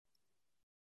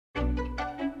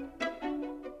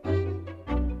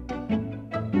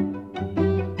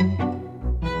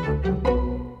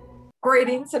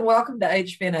Greetings and welcome to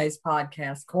HPNA's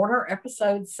Podcast Corner,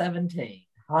 Episode 17,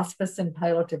 Hospice and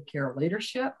Palliative Care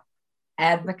Leadership,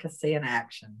 Advocacy and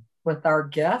Action, with our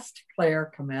guest, Claire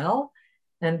Kamel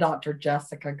and Dr.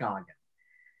 Jessica Goggin.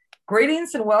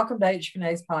 Greetings and welcome to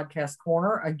HPNA's Podcast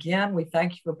Corner. Again, we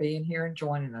thank you for being here and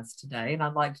joining us today. And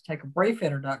I'd like to take a brief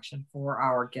introduction for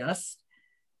our guest.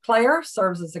 Claire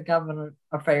serves as a government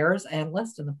affairs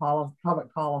analyst in the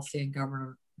public policy and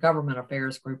government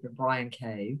affairs group at Bryan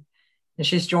Cave. And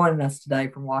she's joining us today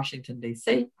from Washington,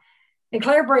 D.C. And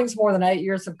Claire brings more than 8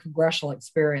 years of congressional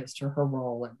experience to her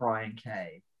role at Bryan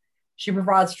Cave. She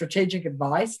provides strategic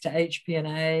advice to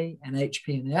HPNA and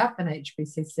HPNF and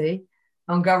HBCC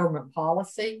on government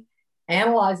policy,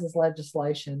 analyzes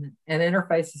legislation, and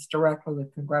interfaces directly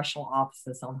with congressional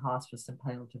offices on hospice and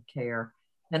palliative care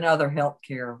and other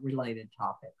healthcare related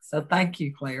topics. So thank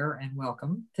you, Claire, and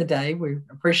welcome today. We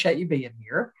appreciate you being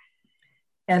here.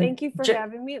 And thank you for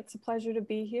having me. It's a pleasure to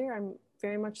be here. I'm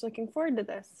very much looking forward to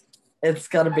this. It's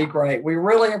going to be great. We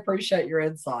really appreciate your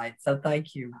insight. So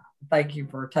thank you. Thank you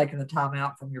for taking the time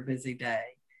out from your busy day.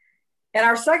 And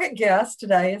our second guest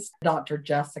today is Dr.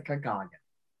 Jessica Goggin.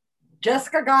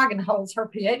 Jessica Goggin holds her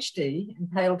PhD in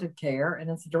palliative care and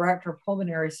is the Director of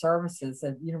Pulmonary Services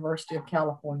at University of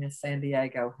California, San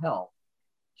Diego Health.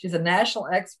 She's a national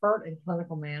expert in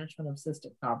clinical management of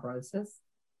cystic fibrosis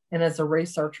and is a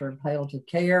researcher in palliative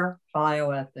care,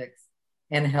 bioethics,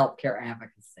 and healthcare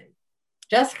advocacy.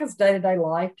 Jessica's day-to-day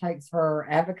life takes her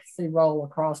advocacy role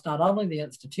across not only the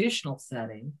institutional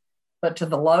setting, but to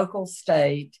the local,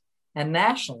 state, and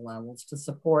national levels to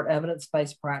support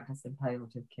evidence-based practice in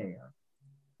palliative care.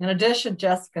 In addition,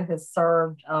 Jessica has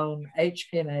served on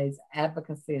HPNA's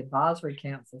Advocacy Advisory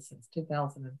Council since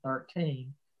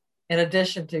 2013, in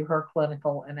addition to her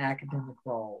clinical and academic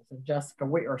roles. And Jessica,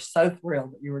 we are so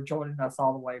thrilled that you were joining us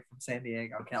all the way from San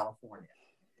Diego, California.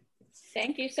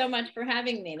 Thank you so much for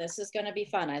having me. This is going to be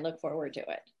fun. I look forward to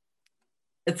it.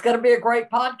 It's going to be a great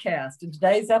podcast. In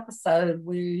today's episode,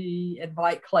 we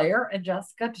invite Claire and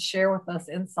Jessica to share with us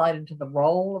insight into the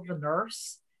role of the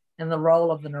nurse and the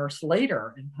role of the nurse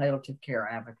leader in palliative care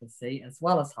advocacy, as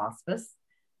well as hospice.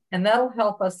 And that'll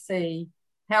help us see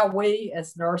how we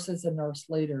as nurses and nurse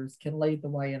leaders can lead the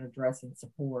way in addressing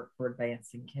support for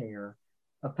advancing care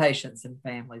of patients and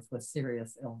families with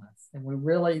serious illness. And we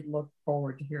really look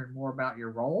forward to hearing more about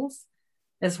your roles,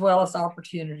 as well as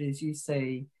opportunities you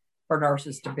see for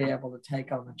nurses to be able to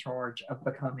take on the charge of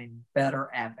becoming better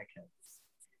advocates.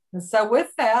 And so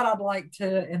with that, I'd like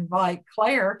to invite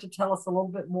Claire to tell us a little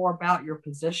bit more about your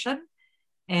position.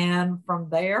 And from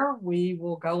there, we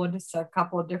will go into a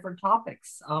couple of different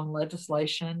topics on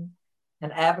legislation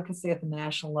and advocacy at the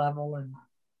national level and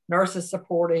nurses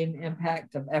supporting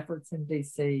impact of efforts in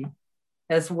DC,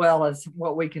 as well as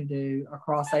what we can do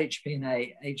across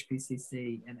HPNA,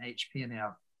 HBCC, and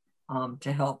HPNF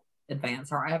to help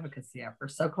advance our advocacy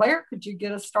efforts. So Claire, could you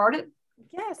get us started?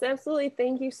 Yes, absolutely.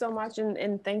 Thank you so much.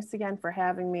 And thanks again for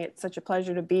having me. It's such a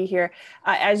pleasure to be here.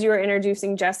 As you were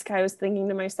introducing Jessica, I was thinking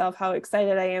to myself how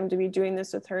excited I am to be doing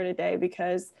this with her today,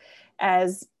 because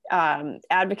as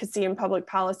advocacy and public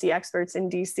policy experts in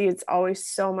DC, it's always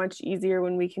so much easier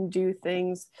when we can do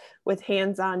things with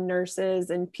hands-on nurses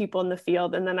and people in the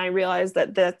field. And then I realized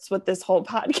that that's what this whole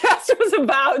podcast was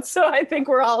about. So I think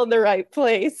we're all in the right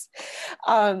place.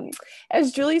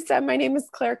 As Julie said, my name is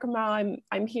Claire Kamel.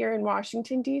 I'm here in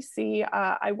Washington, DC.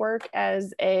 I work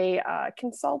as a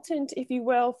consultant, if you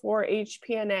will, for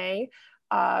HPNA.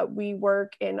 We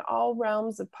work in all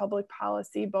realms of public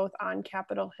policy, both on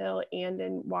Capitol Hill and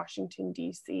in Washington,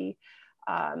 D.C.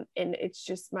 And it's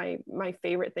just my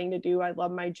favorite thing to do. I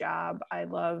love my job. I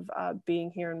love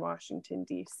being here in Washington,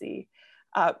 D.C.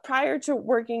 Prior to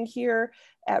working here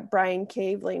at Bryan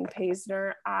Cave, Lane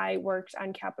Paisner, I worked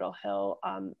on Capitol Hill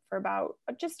for about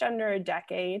just under a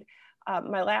decade.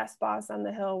 My last boss on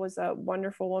the Hill was a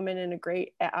wonderful woman and a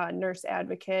great nurse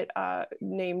advocate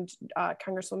named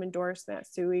Congresswoman Doris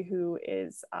Matsui, who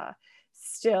is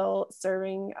still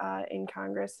serving in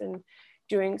Congress and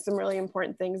doing some really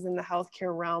important things in the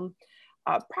healthcare realm.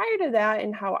 Prior to that,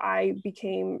 and how I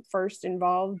became first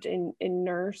involved in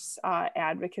nurse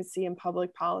advocacy and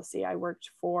public policy, I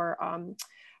worked for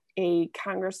a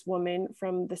congresswoman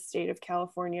from the state of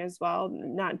California as well,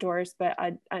 not Doris, but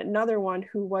another one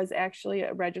who was actually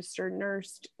a registered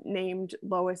nurse named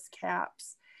Lois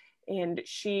Capps. And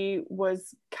she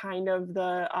was kind of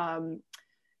the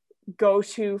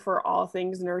go-to for all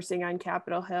things nursing on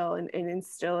Capitol Hill, and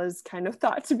still is kind of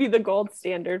thought to be the gold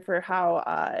standard for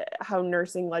how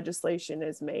nursing legislation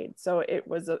is made. So it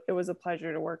was a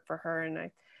pleasure to work for her, and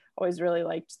I always really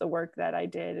liked the work that I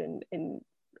did and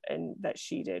that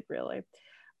she did, really.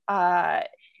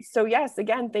 So yes,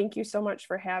 again, thank you so much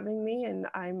for having me, and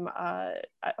I'm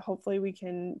hopefully we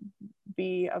can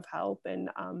be of help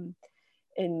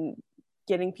in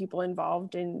getting people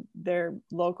involved in their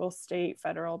local, state,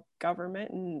 federal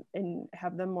government, and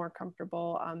have them more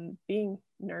comfortable being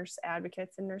nurse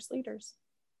advocates and nurse leaders.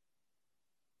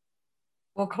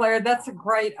 Well, Claire, that's a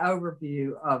great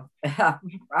overview of, I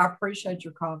appreciate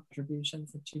your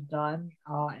contributions that you've done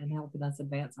in helping us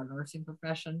advance our nursing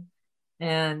profession.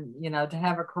 And, you know, to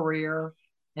have a career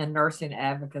in nursing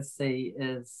advocacy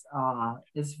is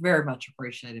very much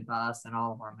appreciated by us and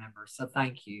all of our members. So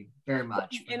thank you very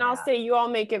much. And I'll say you all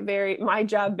make it my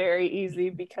job very easy,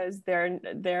 because there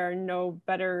are no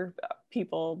better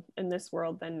people in this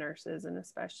world than nurses, and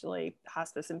especially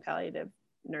hospice and palliative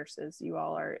nurses. You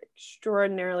all are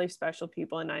extraordinarily special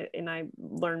people, and I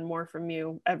learn more from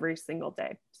you every single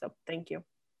day. So thank you.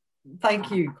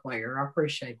 Thank you, Claire. I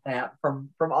appreciate that from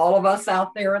all of us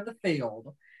out there in the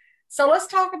field. So let's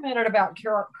talk a minute about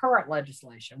current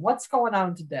legislation. What's going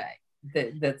on today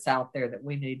that's out there that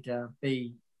we need to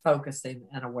be focusing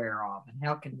and aware of, and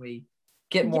how can we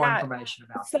get more information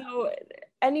about that? So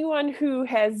anyone who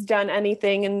has done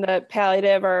anything in the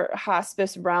palliative or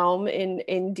hospice realm in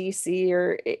DC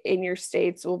or in your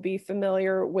states will be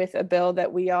familiar with a bill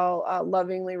that we all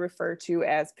lovingly refer to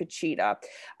as PCHETA,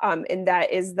 and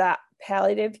that is the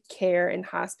Palliative Care and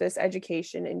Hospice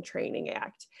Education and Training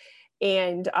Act.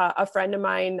 And a friend of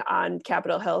mine on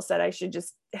Capitol Hill said I should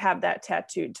just have that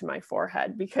tattooed to my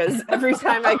forehead, because every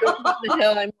time I go up the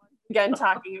hill, I'm again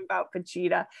talking about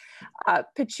PCHETA.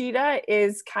 PCHETA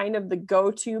is kind of the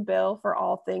go-to bill for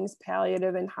all things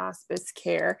palliative and hospice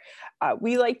care.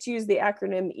 We like to use the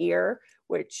acronym EAR,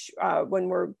 which when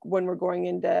we're going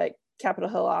into Capitol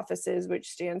Hill offices, which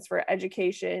stands for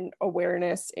Education,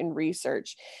 Awareness, and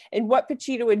Research. And what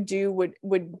PCHETA would do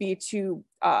would be to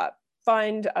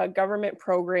fund a government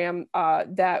program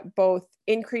that both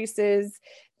increases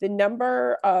the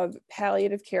number of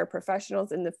palliative care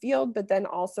professionals in the field, but then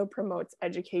also promotes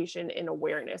education and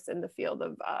awareness in the field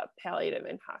of palliative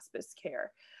and hospice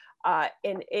care.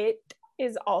 And it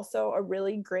is also a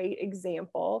really great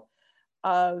example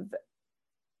of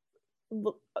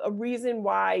a reason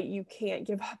why you can't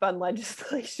give up on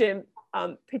legislation.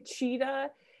 PCHETA,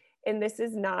 and this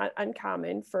is not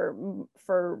uncommon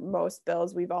for most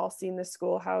bills. We've all seen the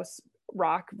Schoolhouse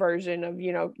Rock version of,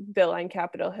 bill on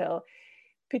Capitol Hill.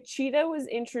 PCHETA was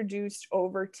introduced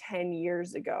over 10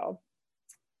 years ago,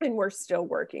 and we're still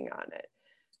working on it.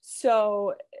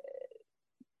 So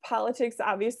politics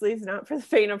obviously is not for the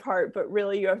faint of heart, but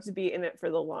really you have to be in it for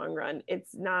the long run.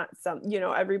 It's not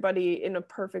everybody in a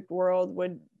perfect world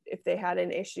would, if they had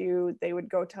an issue, they would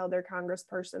go tell their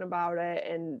congressperson about it,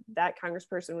 and that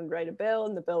congressperson would write a bill,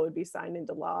 and the bill would be signed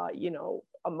into law,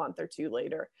 a month or two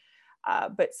later.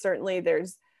 But certainly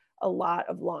there's a lot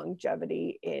of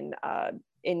longevity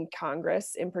in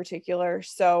Congress in particular.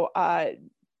 So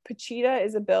PCHETA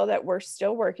is a bill that we're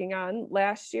still working on.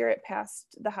 Last year it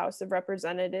passed the House of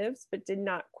Representatives, but did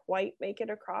not quite make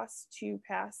it across to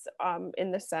pass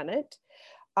in the Senate.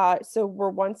 So we're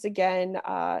once again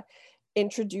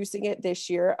introducing it this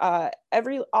year.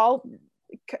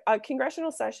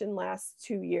 Congressional session lasts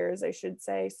 2 years, I should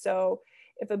say. So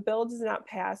if a bill does not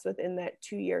pass within that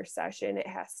 2-year session, it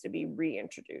has to be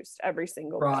reintroduced every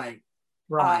single right.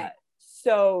 bill. Right.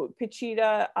 So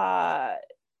PCHETA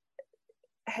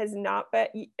has not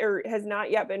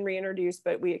yet been reintroduced,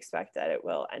 but we expect that it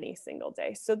will any single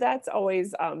day. So that's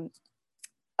always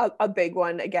a big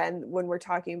one, again, when we're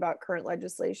talking about current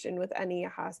legislation with any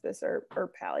hospice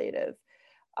or palliative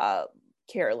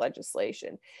care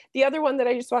legislation. The other one that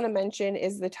I just want to mention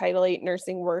is the Title VIII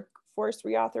nursing workforce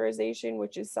reauthorization,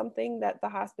 which is something that the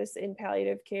hospice and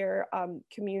palliative care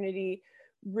community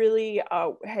really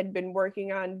had been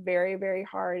working on very, very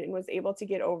hard, and was able to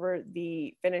get over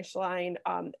the finish line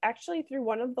actually through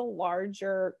one of the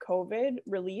larger COVID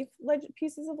relief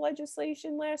pieces of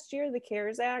legislation last year, the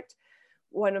CARES Act.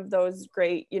 One of those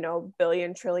great,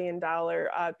 billion, trillion dollar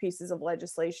pieces of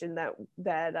legislation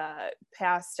that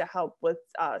passed to help with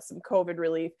some COVID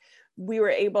relief. We were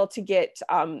able to get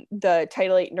the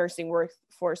Title VIII nursing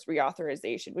workforce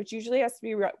reauthorization, which usually has to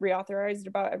be reauthorized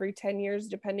about every 10 years,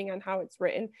 depending on how it's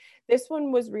written. This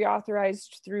one was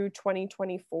reauthorized through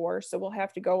 2024, so we'll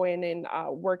have to go in and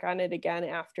work on it again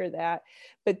after that.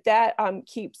 But that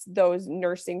keeps those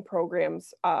nursing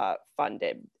programs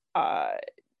funded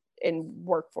in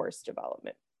workforce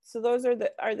development. So those are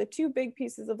the two big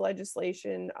pieces of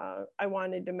legislation I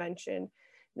wanted to mention.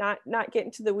 Not get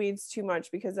into the weeds too much,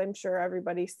 because I'm sure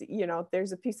everybody,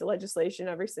 there's a piece of legislation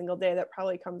every single day that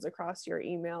probably comes across your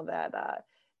email that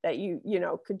that you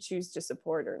could choose to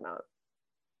support or not.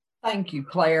 Thank you,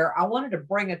 Claire. I wanted to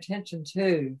bring attention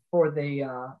to for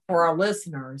our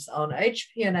listeners on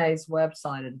HPNA's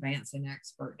website,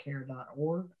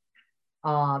 advancingexpertcare.org.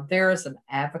 There is an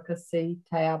advocacy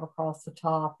tab across the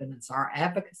top, and it's our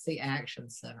Advocacy Action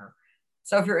Center.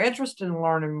 So if you're interested in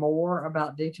learning more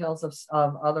about details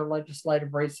of other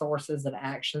legislative resources and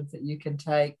actions that you can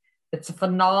take, it's a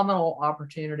phenomenal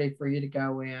opportunity for you to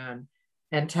go in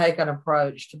and take an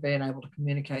approach to being able to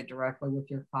communicate directly with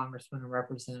your congressmen and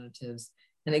representatives.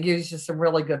 And it gives you some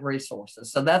really good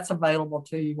resources. So that's available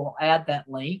to you. We'll add that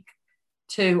link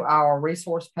to our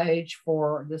resource page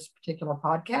for this particular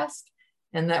podcast.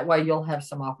 And that way you'll have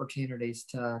some opportunities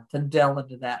to delve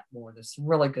into that more. There's some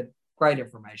really good, great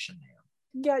information there.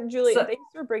 Yeah, Julie, thanks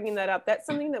for bringing that up. That's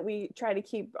something that we try to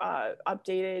keep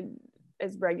updated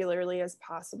as regularly as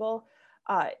possible.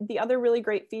 The other really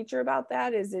great feature about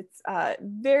that is it's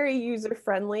very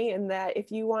user-friendly in that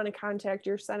if you want to contact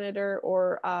your senator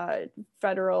or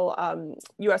federal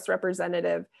U.S.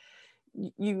 representative,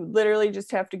 you literally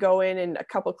just have to go in and a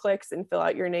couple clicks and fill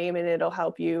out your name, and it'll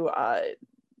help you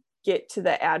get to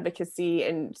the advocacy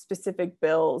and specific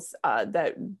bills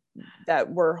that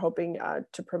we're hoping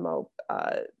to promote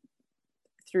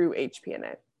through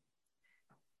HPNA.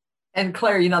 And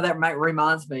Claire, that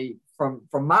reminds me from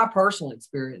my personal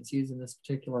experience using this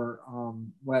particular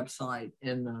website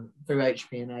through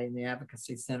HPNA and the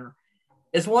Advocacy Center,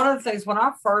 is one of the things when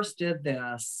I first did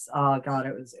this.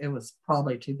 It was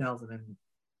probably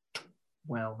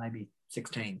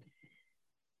 2016.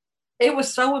 It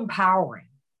was so empowering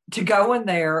to go in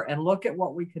there and look at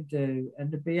what we could do,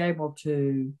 and to be able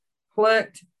to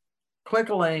click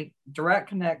a link, direct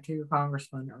connect to your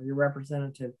congressman or your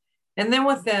representative. And then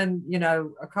within,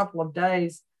 a couple of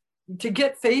days to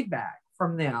get feedback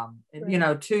from them,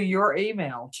 right, to your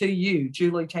email, to you,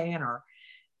 Julie Tanner.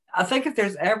 I think if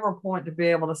there's ever a point to be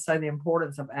able to say the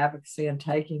importance of advocacy and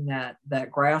taking that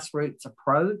grassroots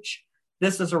approach,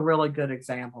 this is a really good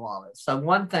example of it. So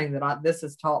one thing that this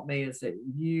has taught me is that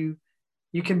you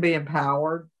can be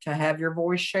empowered to have your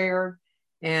voice shared,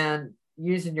 and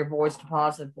using your voice to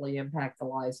positively impact the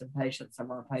lives and patients of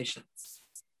our patients,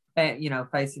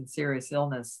 facing serious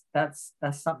illness. That's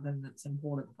something that's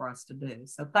important for us to do.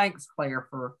 So thanks, Claire,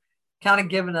 for kind of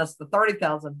giving us the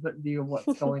 30,000 foot view of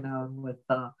what's going on with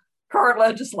current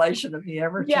legislation. If you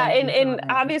ever, and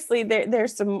obviously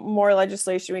there's some more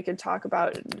legislation we could talk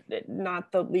about,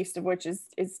 not the least of which is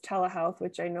telehealth,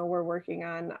 which I know we're working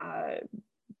on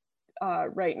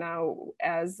right now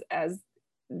as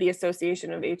the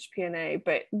Association of HPNA.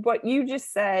 But what you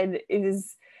just said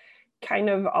is kind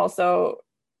of also,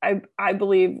 I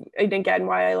believe, and again,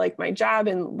 why I like my job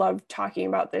and love talking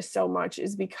about this so much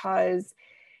is because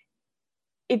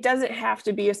it doesn't have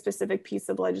to be a specific piece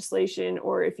of legislation,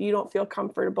 or if you don't feel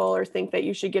comfortable or think that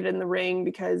you should get in the ring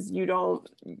because you don't,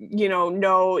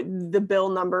 know the bill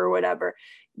number or whatever.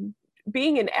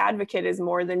 Being an advocate is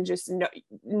more than just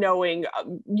knowing,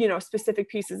 specific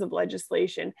pieces of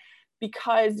legislation,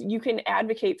 because you can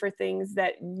advocate for things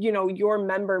that, your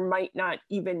member might not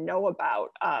even know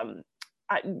about.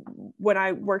 When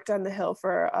I worked on the Hill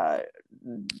for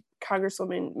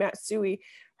Congresswoman Matsui,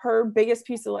 her biggest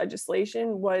piece of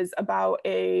legislation was about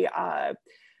a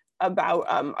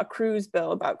cruise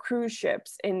bill, about cruise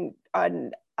ships, and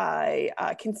a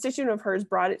constituent of hers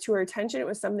brought it to her attention. It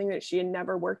was something that she had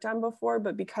never worked on before,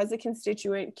 but because a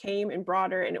constituent came and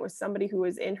brought her, and it was somebody who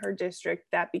was in her district,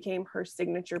 that became her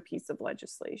signature piece of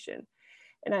legislation.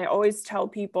 And I always tell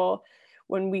people,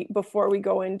 before we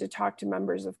go in to talk to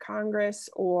members of Congress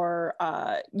or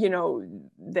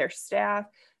their staff,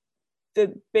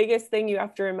 the biggest thing you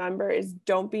have to remember is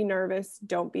don't be nervous,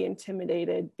 don't be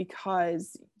intimidated,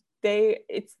 because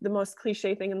it's the most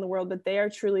cliche thing in the world, but they are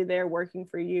truly there working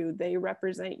for you. They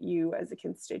represent you as a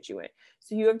constituent.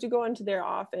 So you have to go into their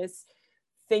office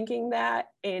thinking that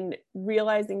and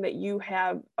realizing that you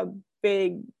have a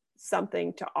big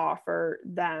something to offer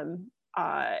them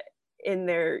in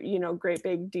their, great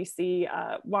big DC,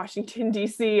 Washington,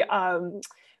 DC,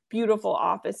 beautiful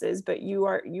offices, but you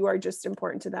are just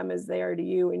important to them as they are to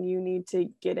you. And you need to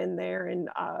get in there and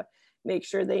make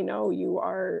sure they know you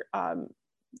are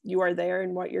there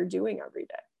and what you're doing every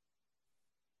day.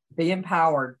 Be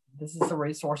empowered. This is the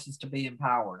resources to be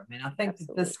empowered. I mean, I think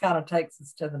that this kind of takes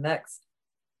us to the next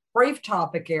brief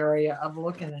topic area of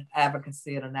looking at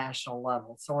advocacy at a national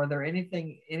level. So are there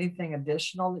anything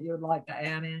additional that you would like to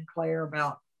add in, Claire,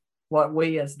 about what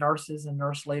we as nurses and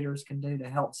nurse leaders can do to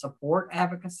help support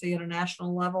advocacy at a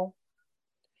national level?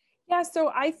 Yeah, so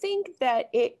I think that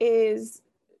it is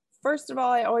First of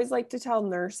all, I always like to tell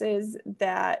nurses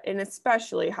that, and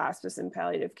especially hospice and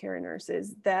palliative care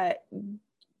nurses, that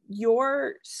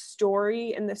your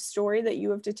story and the story that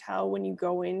you have to tell when you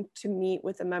go in to meet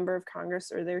with a member of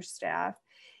Congress or their staff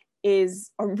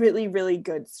is a really, really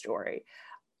good story.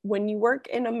 When you work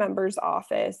in a member's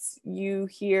office, you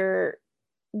hear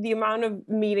the amount of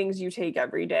meetings you take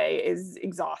every day is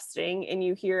exhausting, and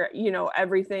you hear,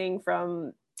 everything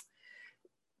from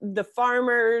the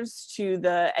farmers to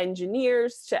the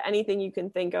engineers to anything you can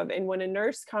think of. And when a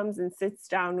nurse comes and sits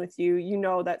down with you, you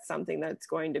know that's something that's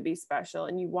going to be special,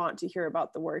 and you want to hear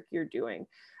about the work you're doing.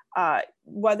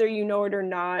 Whether you know it or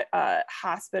not,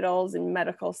 hospitals and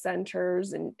medical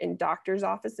centers and doctors'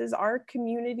 offices are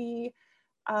community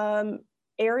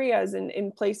areas and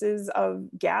in places of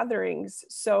gatherings.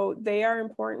 So they are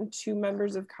important to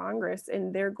members of Congress,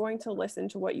 and they're going to listen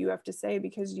to what you have to say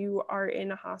because you are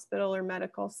in a hospital or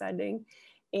medical setting,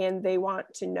 and they want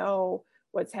to know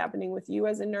what's happening with you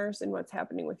as a nurse and what's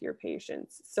happening with your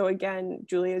patients. So again,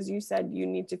 Julie, as you said, you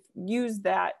need to use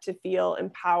that to feel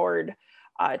empowered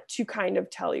to kind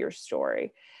of tell your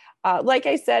story. Like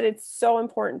I said, it's so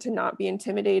important to not be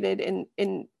intimidated, and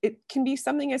it can be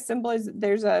something as simple as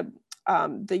there's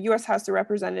the U.S. House of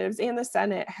Representatives and the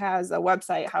Senate has a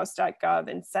website, house.gov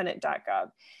and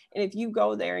senate.gov. And if you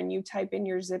go there and you type in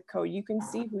your zip code, you can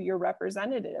see who your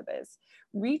representative is.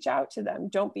 Reach out to them.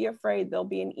 Don't be afraid. There'll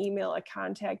be an email, a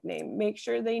contact name. Make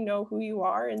sure they know who you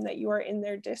are and that you are in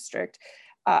their district.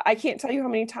 I can't tell you how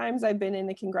many times I've been in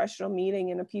a congressional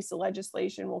meeting and a piece of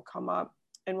legislation will come up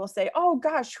and we'll say, oh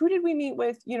gosh, who did we meet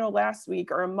with, last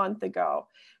week or a month ago?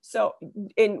 So,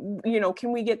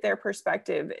 can we get their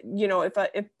perspective?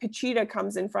 If PCHETA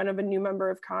comes in front of a new member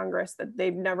of Congress that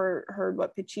they've never heard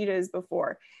what PCHETA is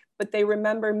before, but they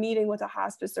remember meeting with a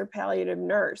hospice or palliative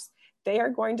nurse, they are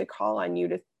going to call on you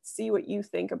to see what you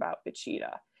think about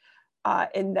PCHETA.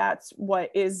 And that's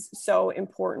what is so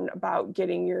important about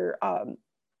getting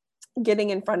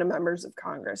in front of members of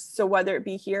Congress. So whether it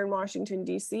be here in Washington,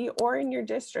 D.C. or in your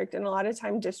district, and a lot of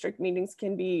time district meetings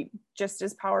can be just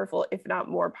as powerful, if not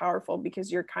more powerful,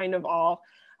 because you're kind of all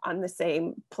on the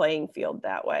same playing field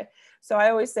that way. So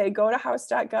I always say, go to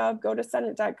house.gov, go to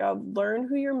senate.gov, learn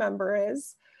who your member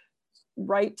is,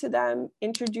 write to them,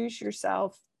 introduce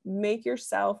yourself, make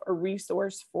yourself a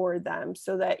resource for them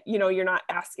so that, you're not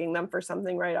asking them for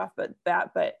something right off the bat,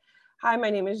 but hi,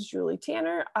 my name is Julie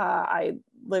Tanner. I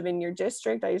live in your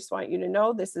district. I just want you to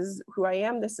know this is who I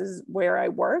am. This is where I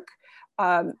work.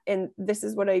 And this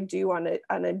is what I do on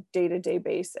a day-to-day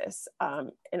basis.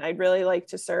 And I'd really like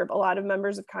to serve. A lot of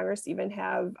members of Congress even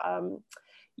have,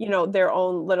 their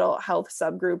own little health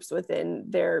subgroups within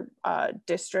their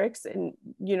districts. And,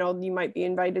 you might be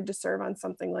invited to serve on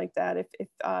something like that if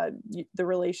the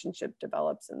relationship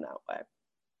develops in that way.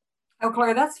 Oh,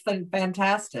 Claire, that's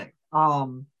fantastic.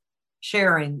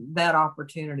 Sharing that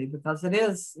opportunity, because it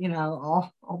is,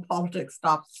 all politics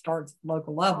starts at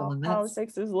local level, all and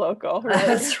politics is local, right?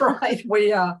 That's right.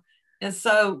 And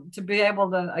so to be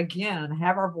able to again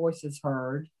have our voices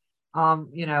heard,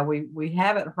 we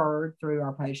have it heard through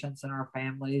our patients and our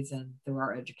families and through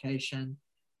our education,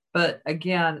 but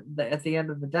again, at the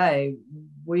end of the day,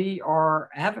 we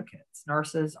are advocates.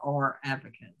 Nurses are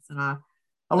advocates, and I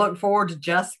look forward to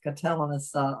Jessica telling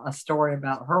us a story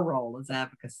about her role as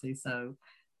advocacy. So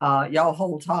y'all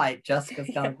hold tight. Jessica's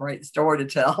got a great story to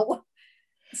tell.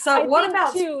 So what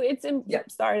about too?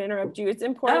 Sorry to interrupt you. It's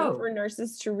important for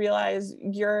nurses to realize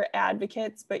you're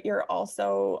advocates, but you're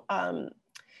also,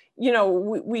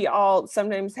 we all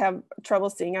sometimes have trouble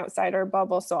seeing outside our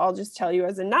bubble. So I'll just tell you,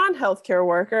 as a non-healthcare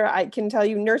worker, I can tell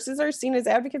you nurses are seen as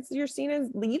advocates. You're seen as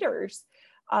leaders.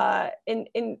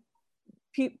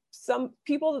 Some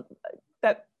people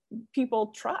that people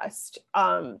trust.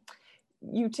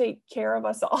 You take care of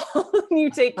us all. You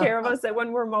take care of us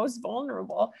when we're most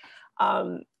vulnerable.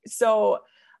 So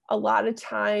a lot of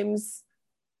times,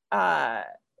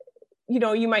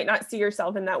 you might not see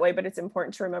yourself in that way, but it's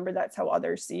important to remember that's how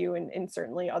others see you, and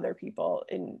certainly other people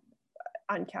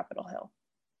on Capitol Hill.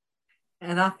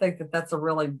 And I think that's a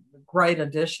really great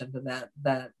addition to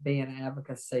that being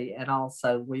advocacy, and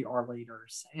also we are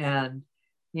leaders. And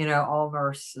all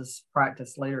nurses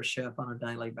practice leadership on a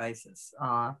daily basis.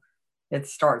 It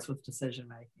starts with decision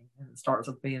making, and it starts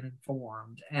with being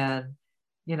informed. And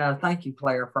thank you,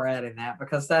 Claire, for adding that,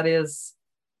 because it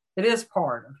is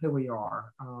part of who we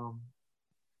are.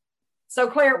 So,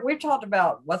 Claire, we've talked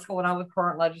about what's going on with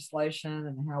current legislation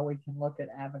and how we can look at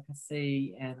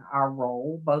advocacy and our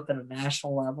role, both at a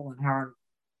national level, and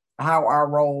how our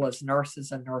role as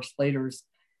nurses and nurse leaders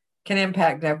can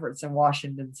impact efforts in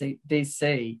Washington,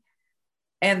 D.C.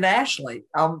 and nationally.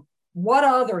 what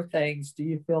other things do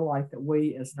you feel like that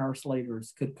we as nurse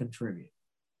leaders could contribute?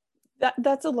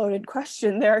 That's a loaded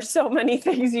question. There are so many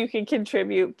things you can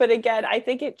contribute. But again, I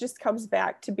think it just comes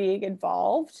back to being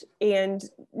involved and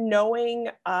knowing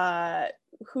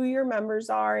who your members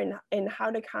are and how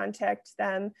to contact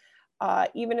them.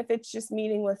 Even if it's just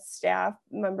meeting with staff,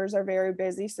 members are very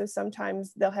busy. So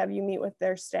sometimes they'll have you meet with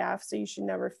their staff. So you should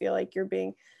never feel like you're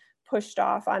being pushed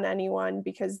off on anyone,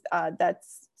 because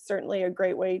that's certainly a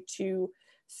great way to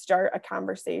start a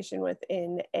conversation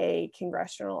within a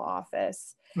congressional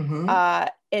office. Mm-hmm.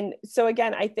 And so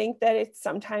again, I think that it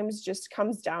sometimes just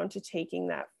comes down to taking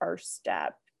that first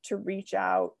step to reach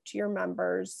out to your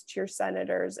members, to your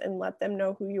senators, and let them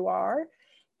know who you are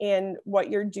and what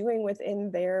you're doing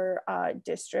within their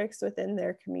districts, within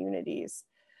their communities.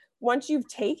 Once you've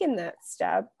taken that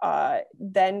step,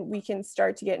 then we can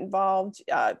start to get involved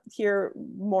here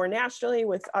more nationally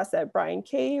with us at Bryan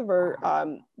Cave, or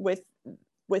with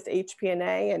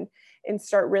HPNA, and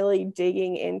start really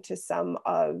digging into some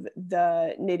of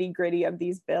the nitty gritty of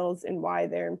these bills and why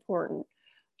they're important.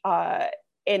 But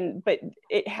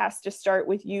it has to start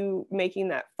with you making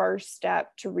that first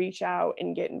step to reach out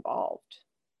and get involved.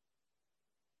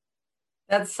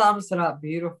 That sums it up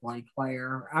beautifully,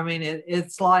 Claire. I mean,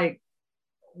 it's like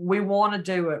we want to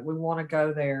do it. We want to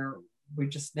go there. We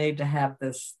just need to have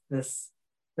this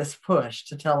push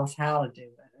to tell us how to do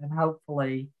it. And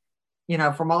hopefully,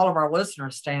 from all of our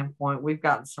listeners' standpoint, we've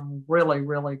gotten some really,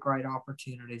 really great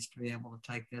opportunities to be able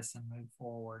to take this and move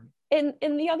forward. And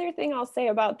the other thing I'll say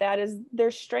about that is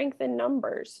there's strength in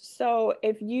numbers. So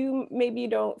if you maybe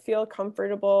don't feel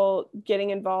comfortable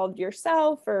getting involved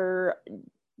yourself, or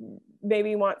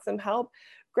maybe want some help,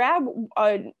 grab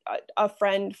a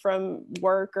friend from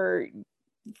work or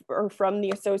from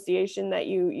the association that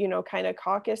you kind of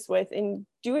caucus with, and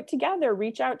do it together.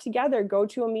 Reach out together, go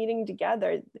to a meeting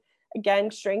together.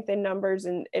 Again, strength in numbers,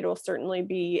 and it'll certainly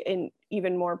be an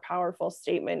even more powerful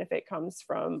statement if it comes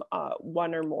from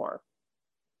one or more.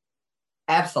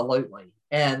 Absolutely.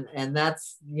 And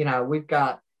that's, we've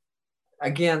got,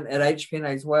 again, at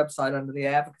HPNA's website under the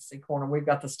advocacy corner, we've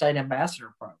got the state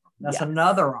ambassador program. That's Yes.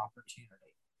 another opportunity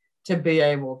to be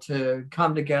able to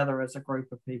come together as a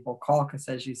group of people, caucus,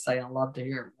 as you say. I love to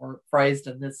hear it phrased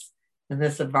in this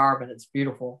environment. It's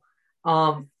beautiful.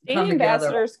 State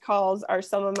ambassadors calls are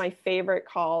some of my favorite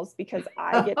calls, because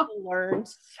I get to learn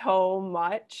so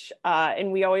much.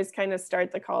 And we always kind of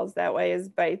start the calls that way, is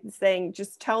by saying,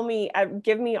 just tell me,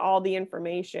 give me all the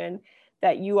information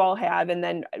that you all have. And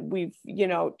then we've,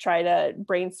 try to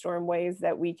brainstorm ways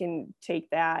that we can take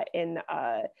that and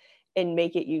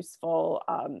make it useful,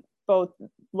 both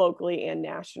locally and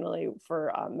nationally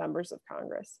for members of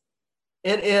Congress.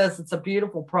 It's a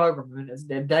beautiful program.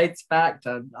 And it dates back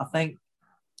to, I think,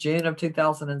 June of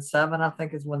 2007, I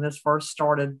think, is when this first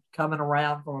started coming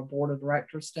around from a board of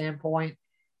directors standpoint.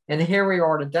 And here we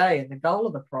are today. And the goal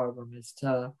of the program is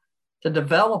to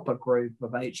develop a group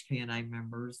of HPNA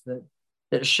members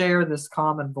that share this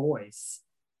common voice,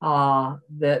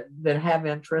 that have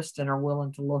interest and are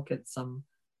willing to look at some,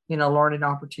 learning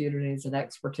opportunities and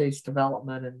expertise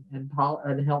development and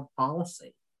health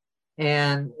policy.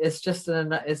 And it's just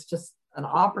an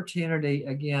opportunity,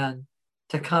 again,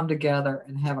 to come together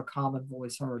and have a common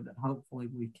voice heard, that hopefully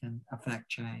we can affect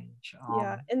change.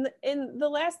 Yeah, and the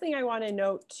last thing I want to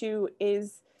note too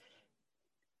is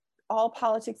all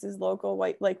politics is local,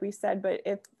 like we said. But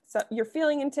if you're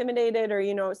feeling intimidated,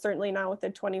 or certainly not with the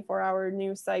 24-hour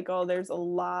news cycle, there's a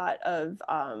lot of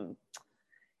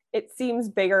it seems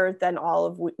bigger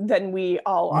than we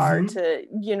all are to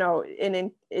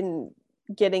in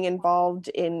getting involved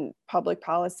in public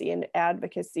policy and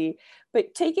advocacy.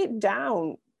 But take it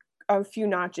down a few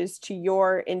notches to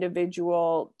your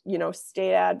individual,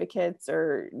 state advocates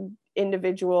or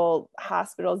individual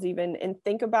hospitals even, and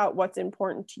think about what's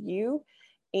important to you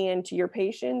and to your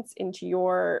patients and to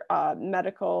your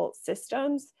medical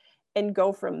systems, and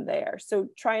go from there. So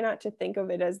try not to think of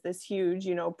it as this huge,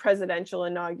 presidential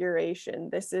inauguration.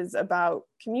 This is about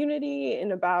community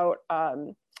and about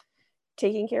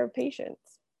taking care of patients.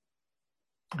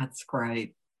 That's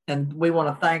great. And we want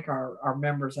to thank our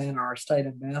members and our state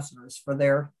ambassadors for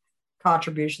their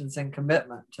contributions and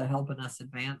commitment to helping us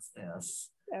advance this.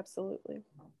 Absolutely.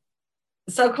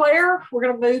 So, Claire, we're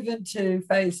going to move into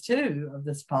phase 2 of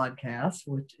this podcast,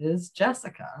 which is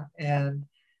Jessica. And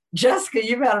Jessica,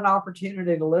 you've had an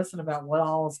opportunity to listen about what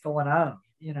all is going on,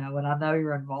 and I know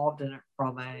you're involved in it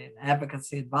from an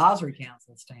advocacy advisory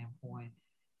council standpoint.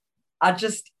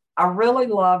 I really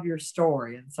love your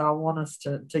story, and so I want us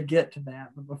to get to that.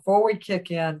 But before we kick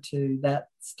into that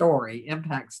story,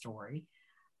 impact story,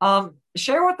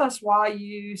 Share with us why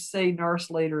you see nurse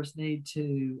leaders need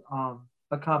to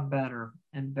become better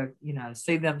and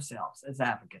see themselves as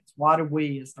advocates. Why do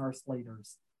we as nurse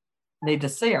leaders need to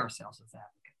see ourselves as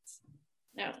advocates?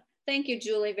 No, thank you,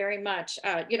 Julie, very much.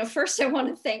 First I want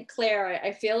to thank Claire.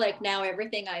 I feel like now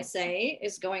everything I say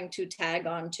is going to tag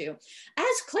on to,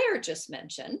 as Claire just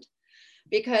mentioned,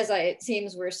 because it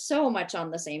seems we're so much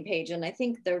on the same page. And I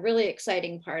think the really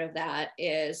exciting part of that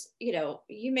is,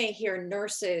 you may hear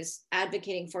nurses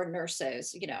advocating for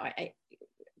nurses,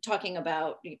 talking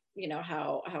about,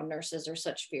 how nurses are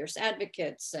such fierce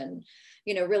advocates and,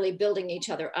 really building each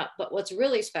other up. But what's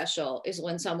really special is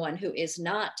when someone who is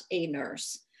not a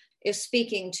nurse is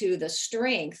speaking to the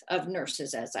strength of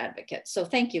nurses as advocates. So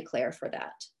thank you, Claire, for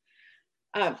that.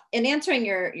 In answering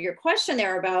your question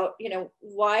there about,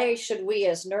 why should we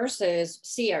as nurses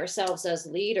see ourselves as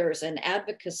leaders in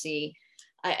advocacy?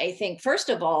 I think, first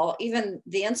of all, even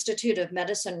the Institute of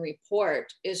Medicine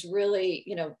report is really,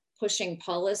 pushing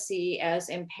policy as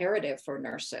imperative for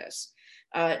nurses.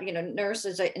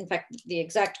 Nurses, in fact, the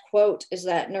exact quote is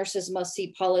that nurses must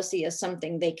see policy as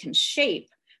something they can shape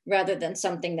rather than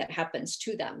something that happens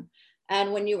to them.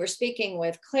 And when you were speaking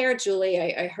with Claire, Julie,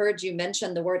 I heard you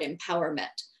mention the word empowerment.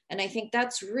 And I think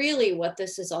that's really what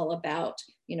this is all about.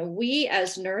 We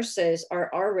as nurses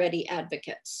are already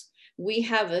advocates. We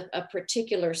have a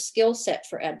particular skill set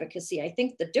for advocacy. I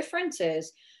think the difference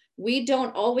is we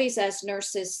don't always as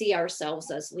nurses see ourselves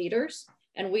as leaders,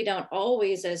 and we don't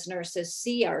always as nurses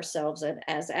see ourselves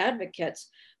as advocates,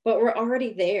 but we're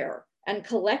already there. And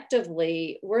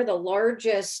collectively, we're the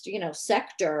largest,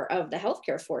 sector of the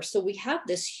healthcare force. So we have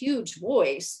this huge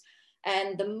voice,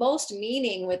 and the most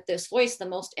meaning with this voice, the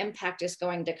most impact is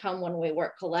going to come when we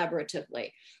work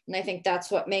collaboratively. And I think that's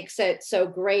what makes it so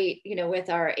great, with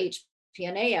our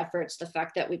HPNA efforts, the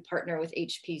fact that we partner with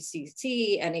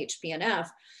HPCC and HPNF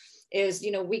is,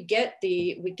 we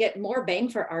get more bang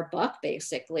for our buck,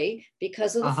 basically,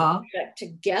 because of the fact that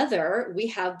together we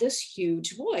have this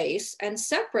huge voice and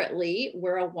separately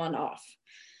we're a one-off.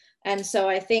 And so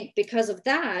I think because of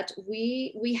that,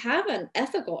 we have an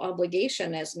ethical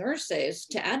obligation as nurses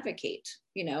to advocate.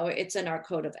 It's in our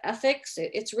code of ethics.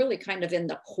 It's really kind of in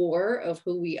the core of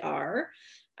who we are.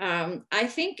 I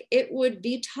think it would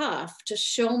be tough to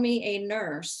show me a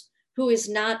nurse who is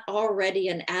not already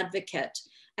an advocate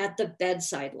at the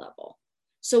bedside level.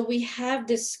 So we have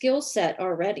this skill set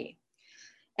already.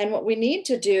 And what we need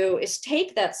to do is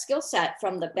take that skill set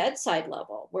from the bedside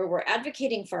level, where we're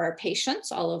advocating for our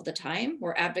patients all of the time.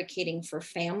 We're advocating for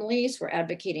families. We're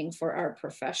advocating for our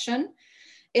profession.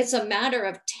 It's a matter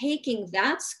of taking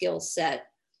that skill set,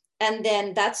 and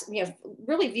then that's,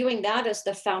 really viewing that as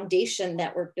the foundation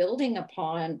that we're building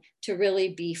upon to really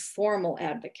be formal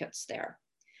advocates there.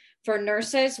 For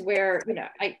nurses, where,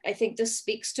 I think this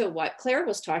speaks to what Claire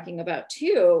was talking about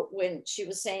too, when she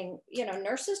was saying,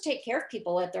 nurses take care of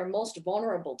people at their most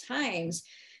vulnerable times.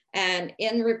 And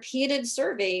in repeated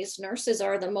surveys, nurses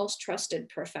are the most trusted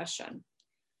profession.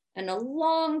 And a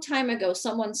long time ago,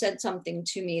 someone said something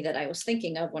to me that I was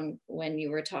thinking of when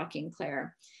you were talking,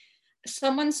 Claire.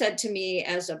 Someone said to me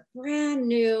as a brand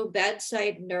new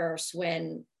bedside nurse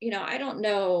when, I don't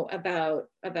know about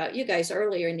you guys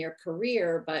earlier in your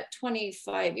career, but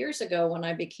 25 years ago when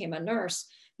I became a nurse,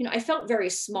 I felt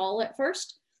very small at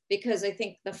first, because I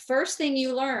think the first thing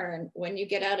you learn when you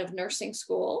get out of nursing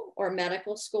school or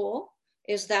medical school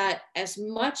is that as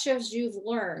much as you've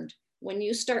learned, when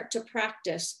you start to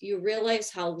practice, you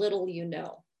realize how little you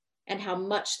know and how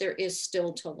much there is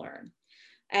still to learn.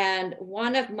 And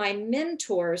one of my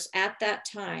mentors at that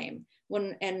time,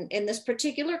 and in this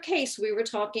particular case, we were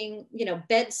talking,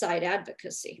 bedside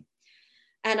advocacy.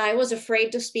 And I was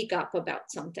afraid to speak up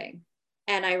about something.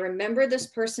 And I remember this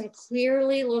person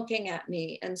clearly looking at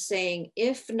me and saying,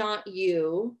 if not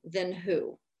you, then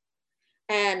who?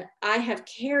 And I have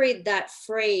carried that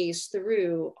phrase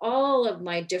through all of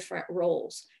my different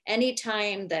roles.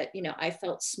 Anytime that, I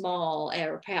felt small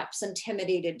or perhaps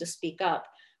intimidated to speak up,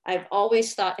 I've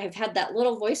always thought, I've had that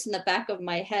little voice in the back of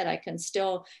my head. I can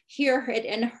still hear it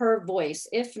in her voice.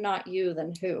 If not you,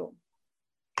 then who?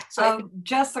 So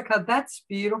Jessica, that's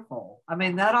beautiful. I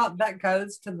mean, that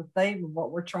goes to the theme of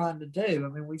what we're trying to do. I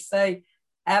mean, we say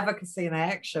advocacy and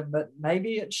action, but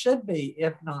maybe it should be,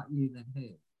 if not you, then who,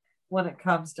 when it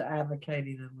comes to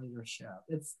advocating and leadership.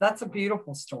 That's a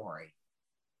beautiful story.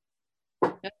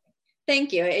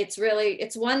 Thank you.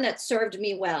 It's one that served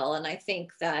me well. And I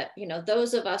think that,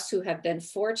 those of us who have been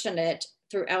fortunate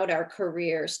throughout our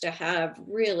careers to have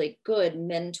really good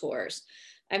mentors,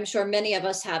 I'm sure many of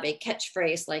us have a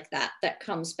catchphrase like that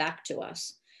comes back to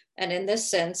us. And in this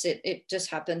sense, it just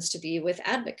happens to be with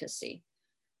advocacy.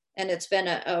 And it's been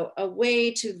a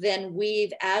way to then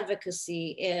weave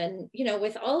advocacy in,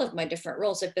 with all of my different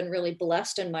roles. I've been really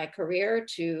blessed in my career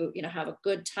to, have a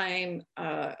good time,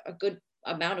 a good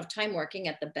amount of time working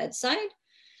at the bedside.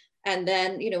 And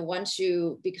then, once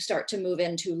you start to move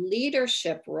into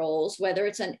leadership roles, whether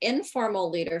it's an informal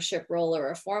leadership role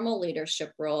or a formal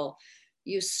leadership role,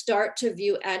 you start to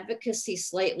view advocacy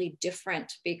slightly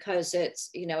different, because it's,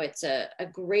 it's a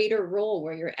greater role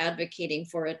where you're advocating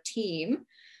for a team,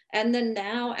 and then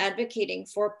now advocating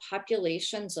for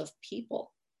populations of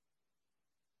people.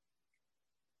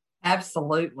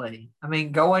 Absolutely. I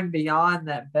mean, going beyond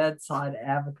that bedside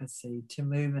advocacy to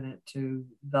moving it to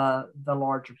the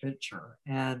larger picture.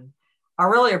 And I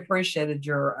really appreciated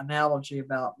your analogy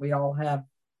about we all have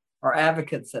our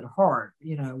advocates at heart,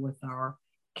 with our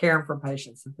caring for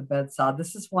patients at the bedside.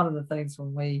 This is one of the things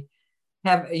when we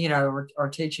have, our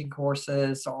teaching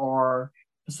courses or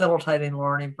facilitating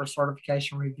learning for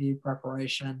certification review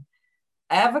preparation.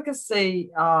 Advocacy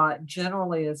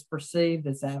generally is perceived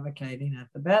as advocating at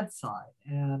the bedside.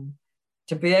 And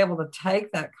to be able to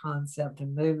take that concept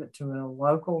and move it to a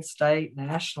local, state,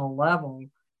 national level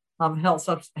helps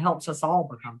us all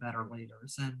become better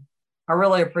leaders. And I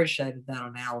really appreciated that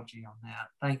analogy on that.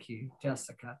 Thank you,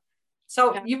 Jessica.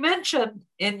 So you mentioned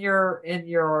in your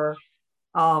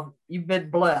you've been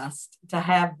blessed to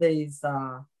have these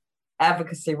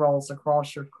advocacy roles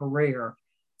across your career.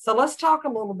 So let's talk a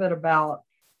little bit about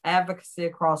advocacy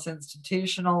across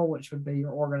institutional, which would be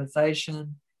your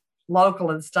organization,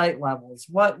 local and state levels.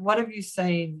 What have you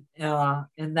seen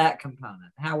in that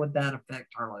component? How would that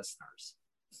affect our listeners?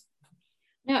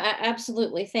 No,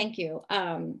 absolutely. Thank you.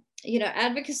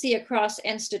 Advocacy across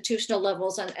institutional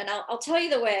levels. And I'll tell you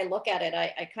the way I look at it.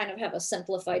 I kind of have a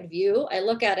simplified view. I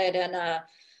look at it in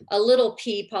a little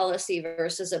p policy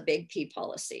versus a big P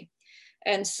policy.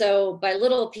 And so by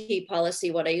little p policy,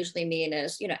 what I usually mean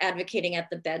is, advocating at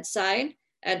the bedside,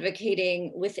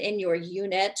 advocating within your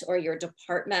unit or your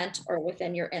department or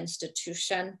within your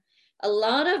institution. A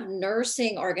lot of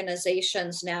nursing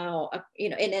organizations now,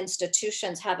 in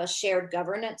institutions have a shared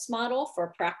governance model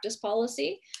for practice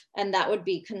policy, and that would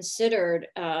be considered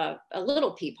a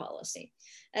little p policy.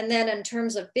 And then in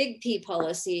terms of big P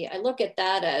policy, I look at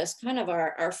that as kind of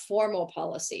our formal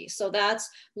policy. So that's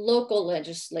local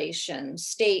legislation,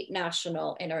 state,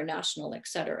 national, international, et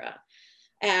cetera.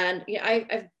 And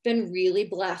I've been really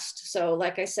blessed. So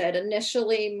like I said,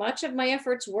 initially, much of my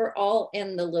efforts were all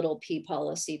in the little p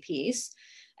policy piece.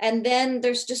 And then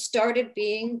there's just started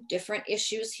being different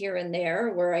issues here and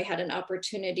there where I had an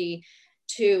opportunity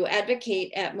to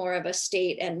advocate at more of a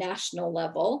state and national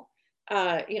level.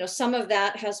 Some of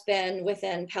that has been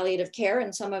within palliative care,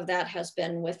 and some of that has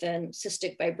been within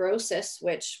cystic fibrosis,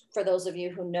 which for those of you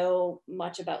who know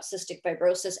much about cystic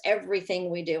fibrosis, everything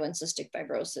we do in cystic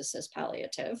fibrosis is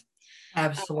palliative.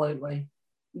 Absolutely.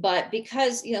 But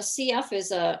because, CF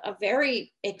is a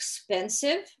very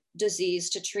expensive disease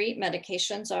to treat,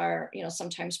 medications are,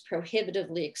 sometimes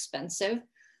prohibitively expensive,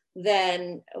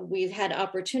 then we've had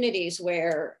opportunities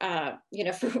where,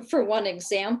 for one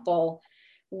example,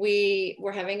 we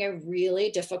were having a really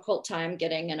difficult time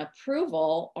getting an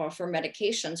approval or for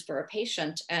medications for a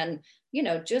patient. And,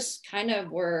 just kind of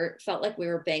felt like we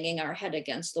were banging our head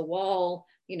against the wall,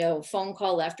 phone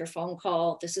call after phone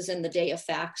call. This is in the day of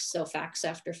fax, so fax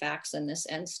after fax in this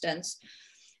instance.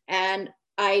 And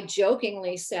I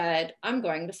jokingly said, I'm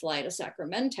going to fly to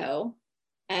Sacramento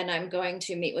and I'm going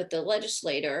to meet with the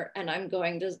legislator, and I'm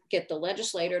going to get the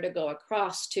legislator to go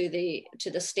across to the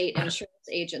state insurance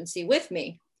agency with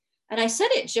me. And I said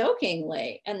it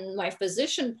jokingly. And my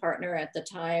physician partner at the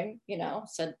time,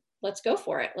 said, let's go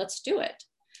for it. Let's do it.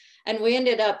 And we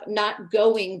ended up not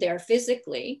going there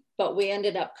physically, but we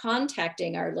ended up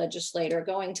contacting our legislator,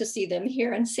 going to see them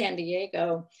here in San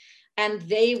Diego. And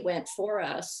they went for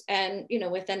us. And,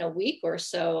 within a week or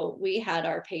so, we had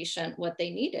our patient what they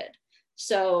needed.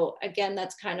 So again,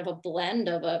 that's kind of a blend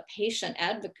of a patient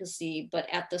advocacy, but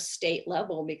at the state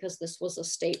level, because this was a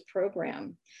state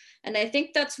program. And I think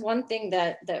that's one thing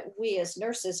that we as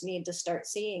nurses need to start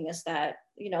seeing is that,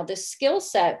 this skill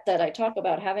set that I talk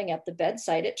about having at the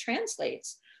bedside, it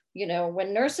translates.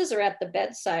 When nurses are at the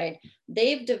bedside,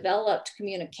 they've developed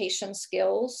communication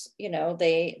skills.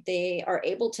 They are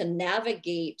able to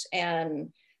navigate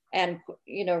and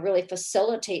really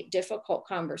facilitate difficult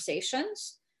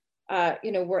conversations.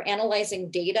 We're analyzing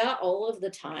data all of the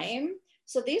time.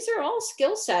 So these are all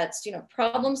skill sets,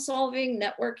 problem solving,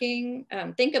 networking.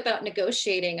 Think about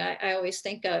negotiating. I always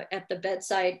think at the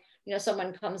bedside,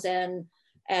 someone comes in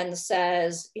and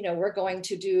says, we're going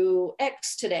to do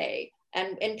X today.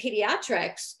 And in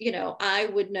pediatrics, I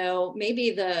would know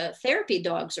maybe the therapy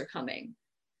dogs are coming.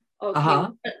 Okay,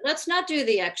 let's not do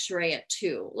the x-ray at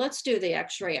 2. Let's do the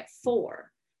x-ray at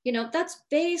 4. That's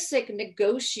basic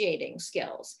negotiating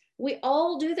skills. We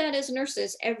all do that as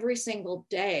nurses every single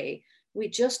day. We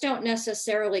just don't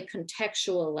necessarily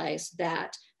contextualize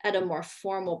that at a more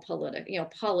formal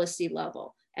policy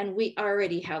level. And we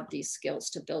already have these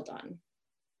skills to build on.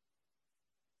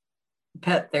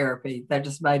 Pet therapy, that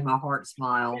just made my heart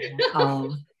smile.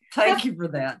 Thank you for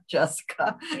that,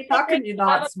 Jessica. How can you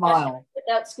not smile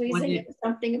without squeezing into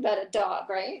something about a dog,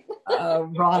 right?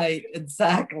 Right,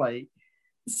 exactly.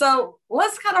 So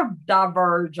let's kind of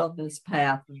diverge on this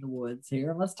path in the woods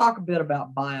here. Let's talk a bit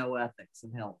about bioethics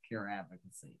and healthcare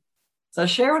advocacy. So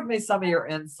share with me some of your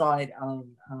insight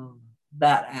on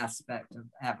that aspect of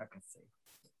advocacy,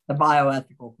 the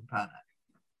bioethical component.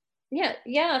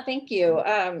 Yeah, thank you.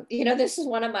 This is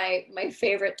one of my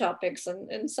favorite topics,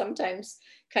 and sometimes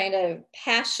kind of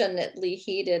passionately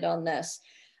heated on this.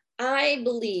 I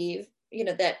believe,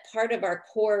 that part of our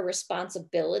core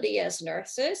responsibility as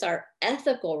nurses, our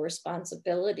ethical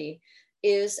responsibility,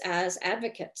 is as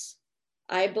advocates.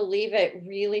 I believe it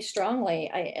really strongly.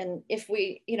 And if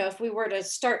we were to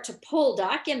start to pull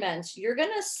documents, you're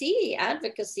going to see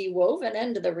advocacy woven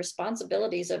into the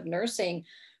responsibilities of nursing,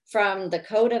 from the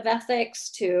code of ethics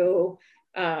to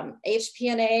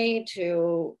HPNA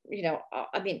to,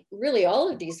 really all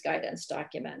of these guidance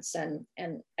documents. And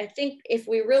I think if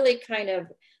we really kind of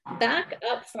back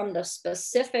up from the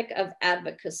specific of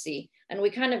advocacy and we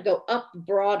kind of go up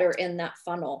broader in that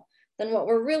funnel, then what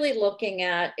we're really looking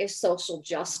at is social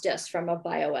justice from a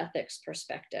bioethics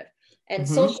perspective. And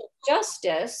social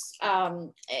justice,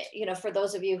 for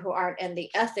those of you who aren't in the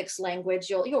ethics language,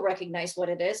 you'll recognize what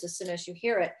it is as soon as you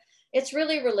hear it. It's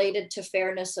really related to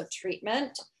fairness of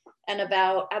treatment and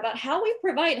about how we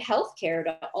provide healthcare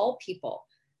to all people.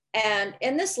 And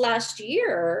in this last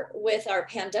year with our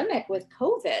pandemic, with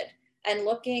COVID, and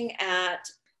looking at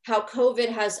how COVID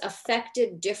has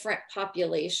affected different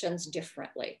populations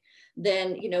differently,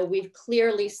 then we've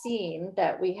clearly seen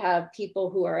that we have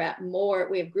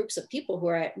groups of people who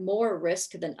are at more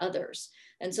risk than others.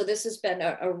 And so this has been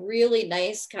a really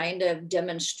nice kind of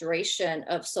demonstration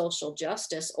of social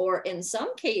justice, or in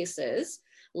some cases,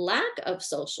 lack of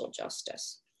social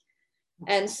justice.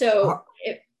 And so,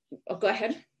 go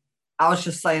ahead. I was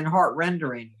just saying,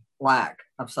 heart-rendering lack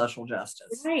of social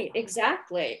justice. Right,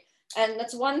 exactly. And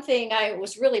that's one thing I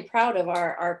was really proud of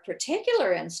our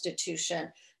particular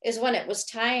institution, is when it was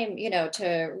time,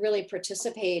 to really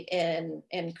participate in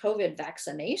COVID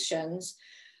vaccinations.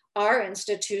 Our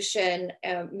institution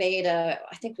made I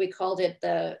think we called it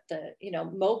the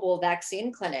mobile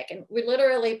vaccine clinic. And we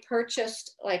literally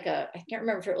purchased I can't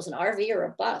remember if it was an RV or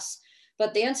a bus,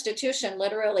 but the institution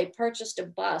literally purchased a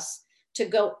bus to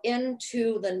go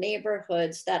into the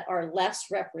neighborhoods that are less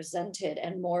represented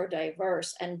and more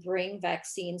diverse and bring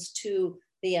vaccines to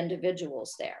the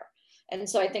individuals there. And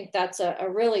so I think that's a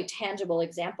really tangible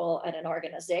example at an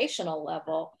organizational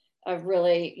level of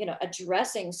really,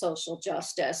 addressing social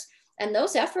justice. And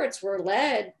those efforts were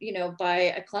led, by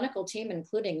a clinical team,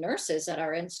 including nurses at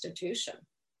our institution.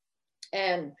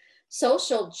 And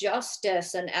social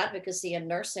justice and advocacy in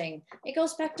nursing, it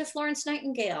goes back to Florence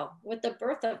Nightingale with the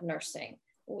birth of nursing.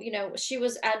 She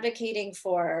was advocating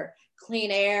for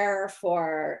clean air,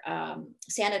 for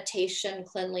sanitation,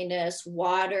 cleanliness,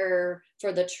 water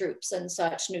for the troops and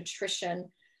such, nutrition.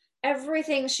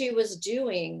 Everything she was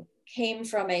doing came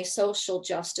from a social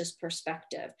justice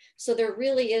perspective. So there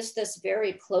really is this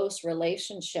very close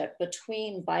relationship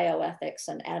between bioethics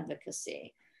and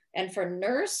advocacy. And for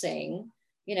nursing,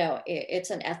 it's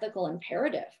an ethical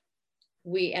imperative.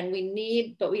 We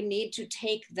need to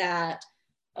take that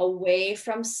away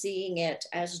from seeing it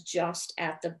as just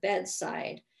at the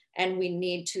bedside. And we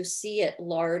need to see it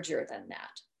larger than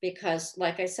that. Because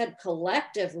like I said,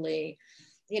 collectively,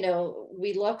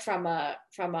 we look from a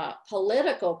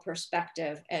political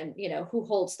perspective and, who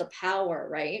holds the power,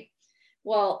 right?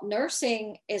 Well,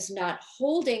 nursing is not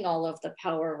holding all of the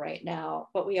power right now,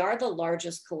 but we are the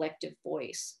largest collective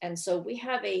voice. And so we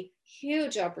have a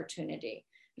huge opportunity.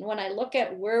 And when I look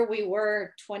at where we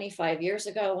were 25 years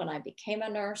ago when I became a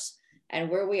nurse and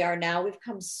where we are now, we've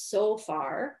come so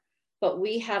far, but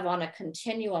we have on a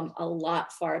continuum a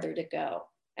lot farther to go.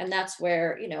 And that's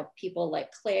where, people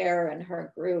like Claire and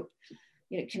her group,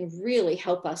 can really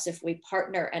help us if we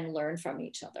partner and learn from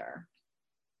each other.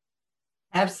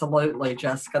 Absolutely,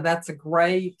 Jessica. That's just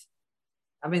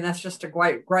a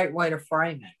great way to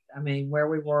frame it. Where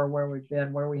we were, where we've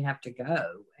been, where we have to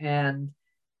go. And,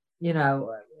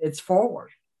 it's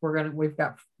forward.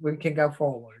 we can go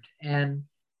forward. And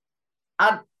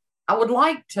I I would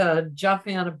like to jump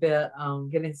in a bit on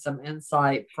getting some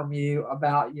insight from you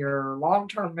about your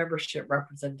long-term membership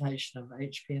representation of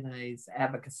HPNA's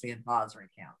Advocacy Advisory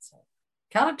Council.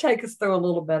 Kind of take us through a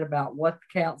little bit about what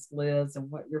the council is and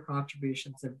what your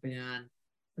contributions have been,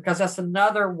 because that's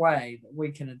another way that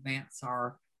we can advance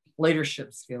our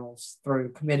leadership skills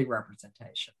through committee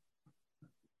representation.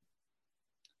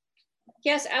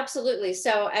 Yes, absolutely.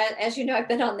 So as you know, I've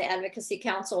been on the Advocacy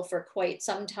Council for quite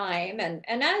some time. And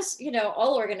as you know,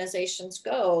 all organizations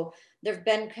go, there've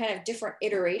been kind of different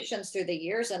iterations through the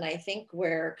years. And I think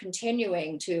we're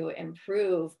continuing to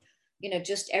improve,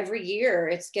 just every year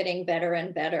it's getting better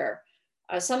and better.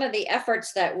 Some of the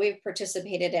efforts that we've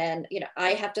participated in,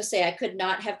 I have to say, I could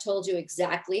not have told you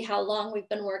exactly how long we've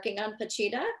been working on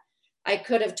PCHETA. I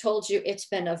could have told you it's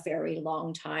been a very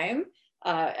long time.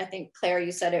 I think, Claire,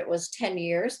 you said it was 10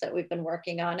 years that we've been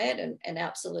working on it, and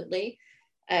absolutely.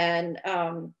 And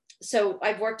so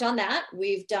I've worked on that.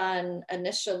 We've done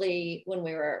initially, when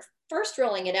we were first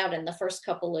rolling it out in the first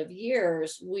couple of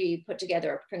years, we put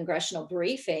together a congressional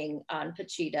briefing on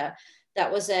PCHETA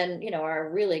that was in, our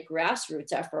really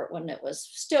grassroots effort when it was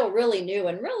still really new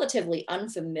and relatively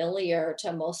unfamiliar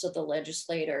to most of the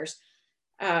legislators.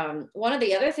 One of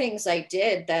the other things I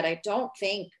did that I don't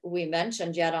think we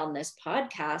mentioned yet on this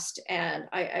podcast, and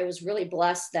I was really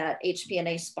blessed that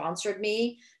HPNA sponsored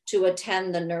me to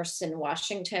attend the Nurse in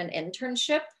Washington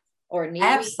internship or NEWI.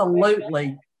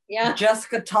 Absolutely. Yeah.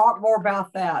 Jessica, talk more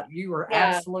about that. You were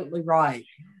absolutely right.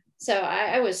 So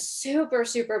I was super,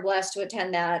 super blessed to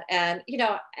attend that. And,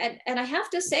 and I have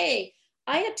to say,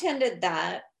 I attended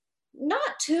that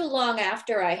not too long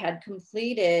after I had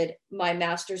completed my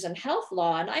master's in health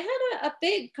law. And I had a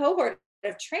big cohort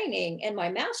of training in my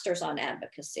master's on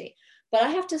advocacy. But I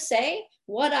have to say,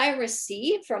 what I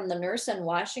received from the Nurse in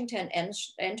Washington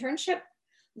internship,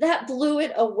 that blew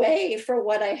it away for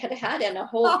what I had had in a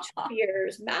whole 2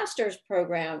 years master's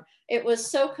program. It was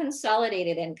so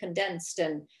consolidated and condensed,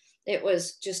 and it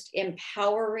was just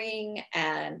empowering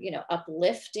and,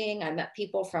 uplifting. I met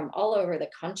people from all over the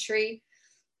country.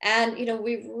 And,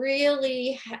 we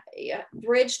really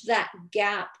bridged that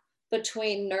gap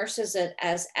between nurses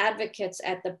as advocates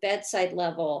at the bedside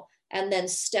level, and then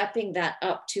stepping that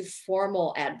up to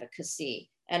formal advocacy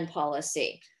and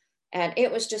policy. And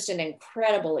it was just an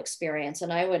incredible experience.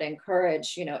 And I would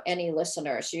encourage, any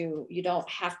listeners, you don't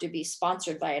have to be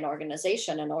sponsored by an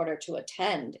organization in order to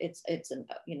attend.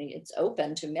 It's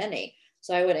open to many.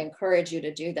 So I would encourage you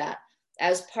to do that.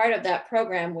 As part of that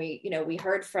program, we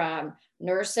heard from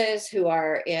nurses who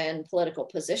are in political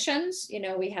positions.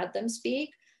 We had them speak.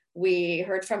 We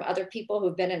heard from other people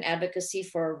who've been in advocacy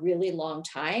for a really long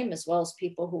time, as well as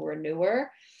people who were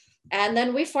newer. And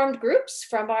then we formed groups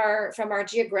from our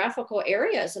geographical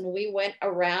areas, and we went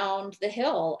around the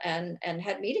Hill and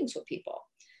had meetings with people.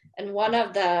 And one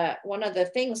of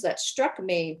the things that struck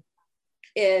me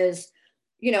is,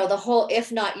 the whole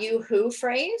 "if not you, who"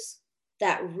 phrase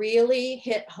that really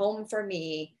hit home for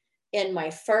me in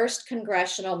my first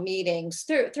congressional meetings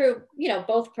through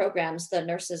both programs, the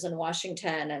Nurses in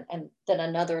Washington and then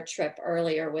another trip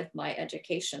earlier with my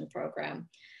education program.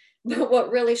 But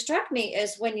what really struck me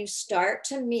is when you start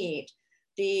to meet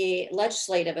the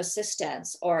legislative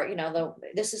assistants, or,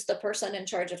 this is the person in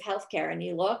charge of healthcare, and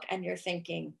you look and you're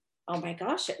thinking, oh my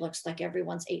gosh, it looks like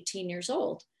everyone's 18 years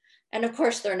old. And of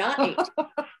course they're not 18.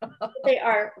 They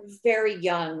are very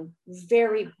young,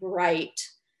 very bright,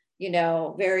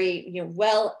 very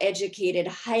well-educated,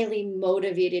 highly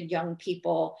motivated young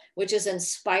people, which is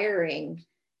inspiring.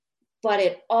 But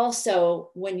it also,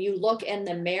 when you look in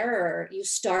the mirror, you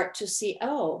start to see,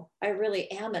 oh, I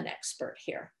really am an expert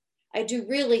here. I do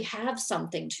really have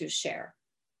something to share,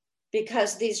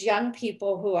 because these young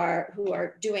people who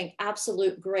are doing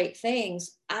absolute great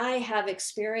things, I have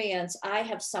experience, I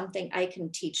have something I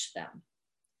can teach them.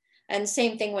 And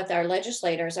same thing with our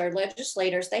legislators. Our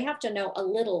legislators, they have to know a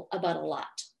little about a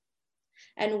lot.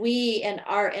 And we, in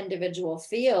our individual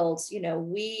fields,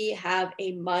 we have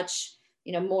a much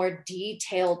more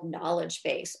detailed knowledge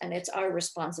base, and it's our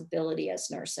responsibility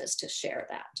as nurses to share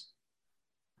that.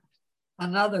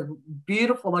 Another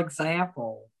beautiful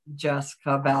example,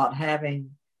 Jessica, about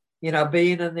having,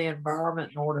 being in the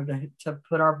environment in order to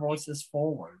put our voices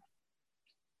forward.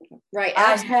 Right.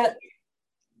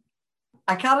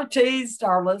 I kind of teased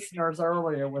our listeners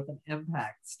earlier with an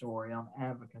impact story on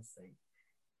advocacy.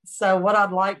 So what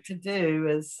I'd like to do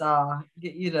is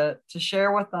get you to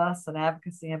share with us an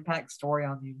advocacy impact story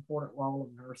on the important role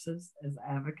of nurses as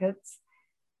advocates.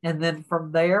 And then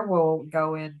from there, we'll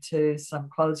go into some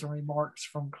closing remarks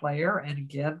from Claire and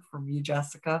again from you,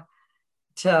 Jessica,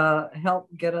 to help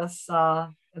get us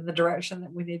in the direction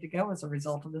that we need to go as a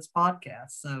result of this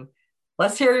podcast. So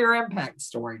let's hear your impact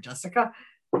story, Jessica.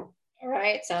 All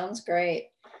right, sounds great.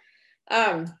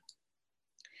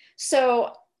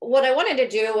 So what I wanted to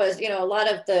do was, a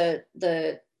lot of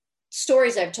the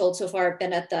stories I've told so far have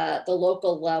been at the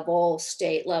local level,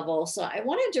 state level. So I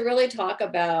wanted to really talk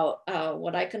about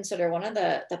what I consider one of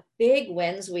the big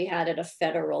wins we had at a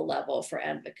federal level for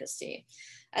advocacy.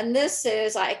 And this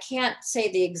is, I can't say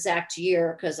the exact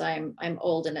year because I'm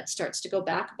old and it starts to go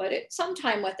back, but it's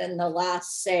sometime within the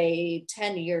last, say,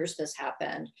 10 years this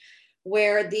happened,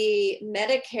 where the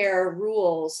Medicare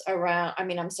rules around,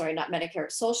 not Medicare,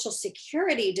 Social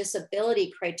Security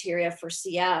disability criteria for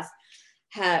CF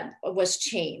was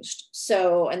changed.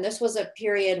 So, and this was a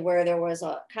period where there was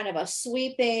a kind of a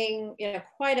sweeping,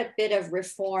 quite a bit of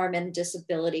reform and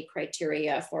disability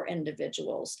criteria for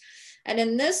individuals. And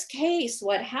in this case,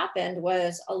 what happened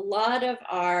was a lot of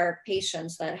our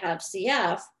patients that have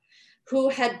CF who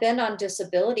had been on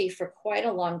disability for quite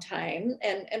a long time.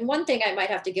 And one thing I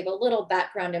might have to give a little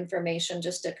background information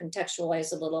just to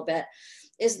contextualize a little bit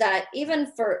is that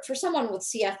even for someone with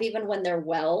CF, even when they're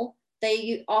well,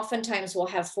 they oftentimes will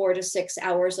have 4 to 6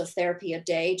 hours of therapy a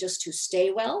day just to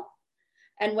stay well.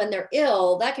 And when they're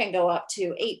ill, that can go up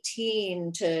to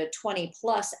 18 to 20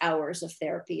 plus hours of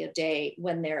therapy a day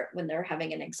when they're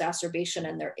having an exacerbation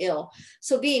and they're ill.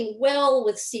 So being well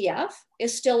with CF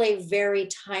is still a very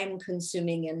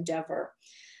time-consuming endeavor.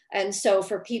 And so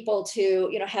for people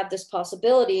to, have this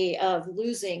possibility of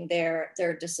losing their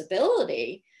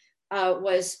disability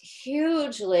was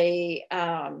hugely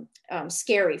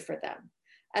scary for them.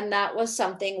 And that was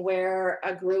something where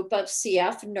a group of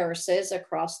CF nurses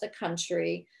across the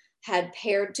country had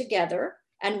paired together,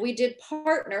 and we did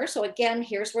partner. So again,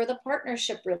 here's where the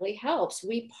partnership really helps.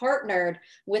 We partnered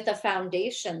with a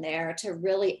foundation there to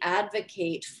really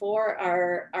advocate for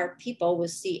our people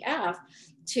with CF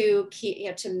to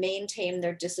keep, to maintain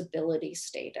their disability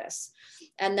status.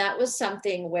 And that was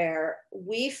something where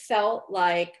we felt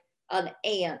like an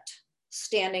ant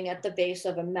standing at the base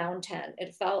of a mountain.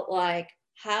 It felt like,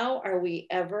 how are we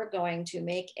ever going to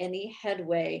make any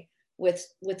headway with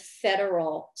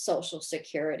federal Social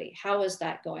Security? How is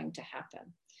that going to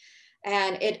happen?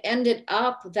 And it ended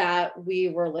up that we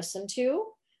were listened to.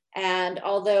 And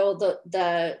although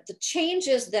the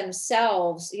changes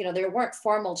themselves, there weren't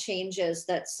formal changes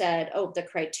that said, oh, the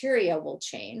criteria will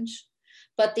change,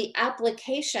 but the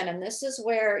application, and this is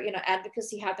where,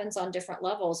 advocacy happens on different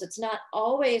levels. It's not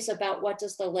always about what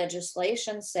does the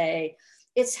legislation say,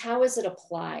 it's how is it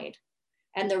applied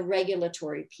and the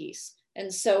regulatory piece.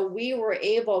 And so we were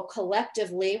able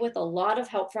collectively, with a lot of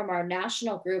help from our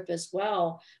national group as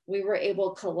well, we were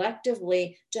able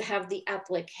collectively to have the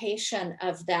application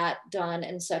of that done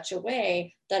in such a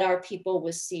way that our people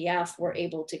with CF were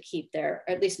able to keep their,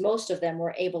 at least most of them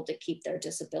were able to keep their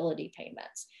disability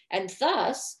payments and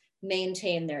thus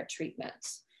maintain their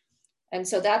treatments. And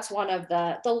so that's one of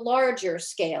the larger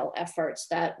scale efforts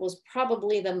that was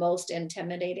probably the most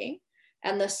intimidating.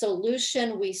 And the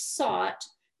solution we sought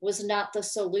was not the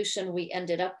solution we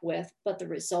ended up with, but the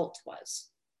result was.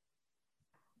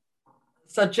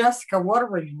 So Jessica, what a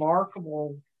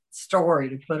remarkable story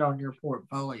to put on your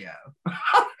portfolio.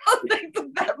 I think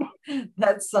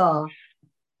that's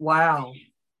wow.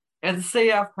 And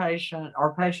CF patient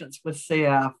or patients with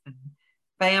CF and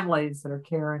families that are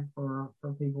caring for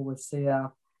people with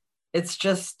CF. It's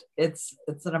just, it's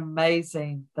an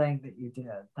amazing thing that you did.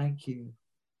 Thank you.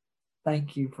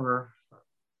 Thank you for,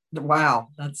 wow.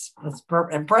 That's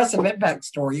impressive impact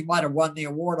story. You might have won the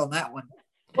award on that one.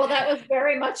 Well, that was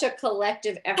very much a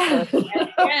collective effort.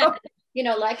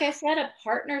 And, like I said, a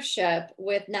partnership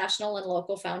with national and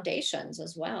local foundations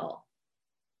as well.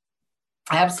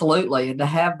 Absolutely. And to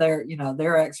have their,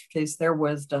 their expertise, their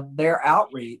wisdom, their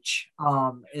outreach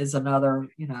is another,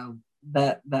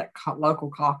 that local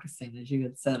caucusing, as you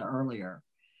had said earlier.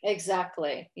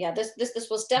 Exactly. Yeah, this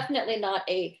was definitely not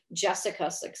a Jessica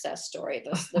success story.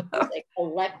 This was a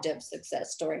collective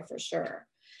success story for sure.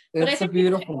 It's a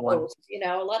beautiful one.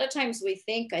 A lot of times we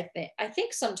think, I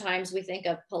think sometimes we think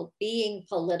of being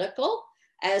political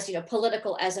as,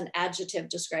 political as an adjective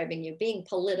describing you, being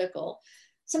political.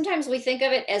 Sometimes we think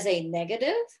of it as a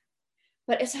negative,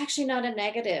 but it's actually not a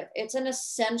negative. It's an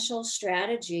essential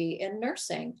strategy in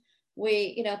nursing.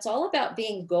 It's all about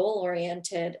being goal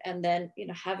oriented and then,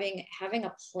 having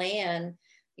a plan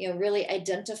really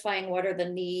identifying what are the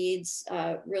needs,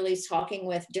 really talking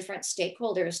with different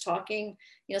stakeholders, talking,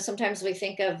 sometimes we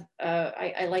think of,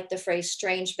 I like the phrase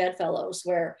strange bedfellows,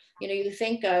 where, you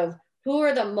think of who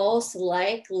are the most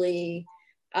likely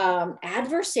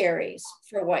adversaries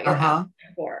for what you're asking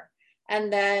for.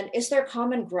 And then is there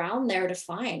common ground there to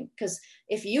find? Because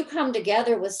if you come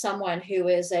together with someone who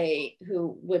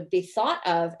would be thought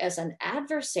of as an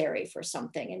adversary for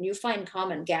something, and you find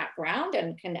common ground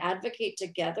and can advocate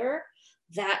together,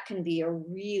 that can be a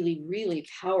really, really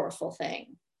powerful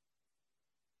thing.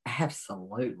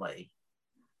 Absolutely.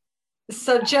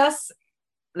 So Jess,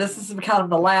 this is kind of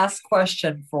the last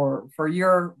question for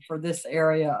this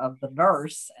area of the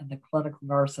nurse and the clinical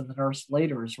nurse and the nurse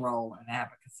leader's role in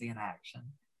advocacy and action.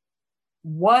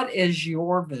 What is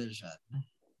your vision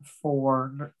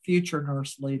for future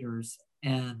nurse leaders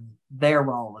and their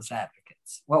role as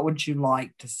advocates? What would you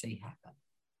like to see happen?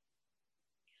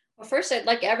 Well, first, I'd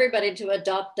like everybody to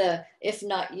adopt the "if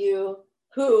not you,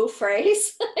 who"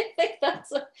 phrase. I think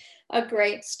that's a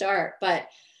great start. But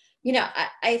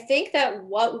I think that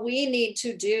what we need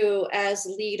to do as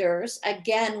leaders,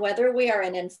 again, whether we are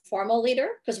an informal leader,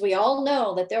 because we all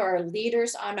know that there are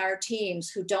leaders on our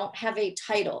teams who don't have a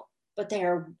title, but they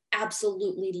are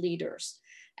absolutely leaders.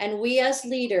 And we as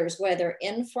leaders, whether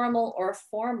informal or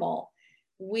formal,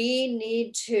 we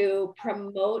need to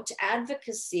promote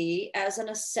advocacy as an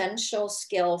essential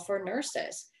skill for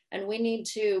nurses. And we need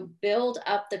to build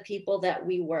up the people that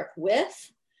we work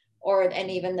with, and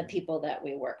even the people that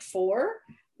we work for.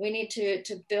 We need to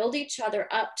build each other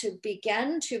up to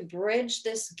begin to bridge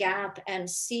this gap and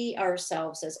see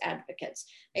ourselves as advocates.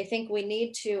 I think we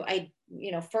need to,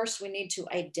 first we need to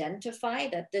identify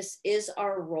that this is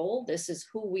our role, this is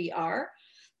who we are,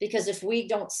 because if we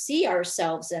don't see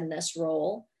ourselves in this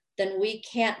role, then we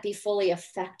can't be fully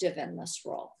effective in this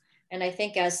role. And I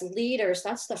think as leaders,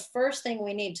 that's the first thing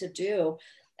we need to do.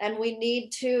 And we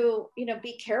need to,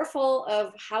 be careful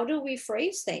of how do we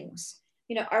phrase things.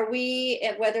 Are we,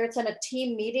 whether it's in a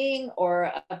team meeting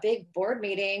or a big board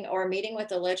meeting or a meeting with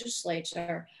the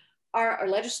legislator,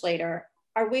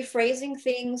 are we phrasing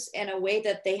things in a way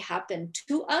that they happen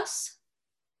to us?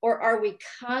 Or are we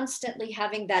constantly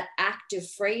having that active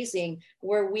phrasing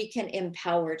where we can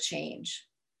empower change?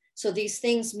 So these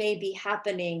things may be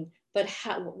happening, but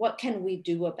what can we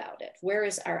do about it? Where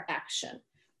is our action?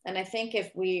 And I think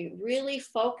if we really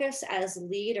focus as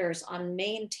leaders on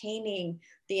maintaining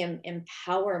the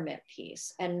empowerment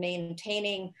piece and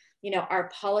maintaining,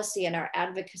 our policy and our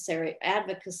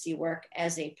advocacy work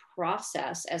as a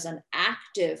process, as an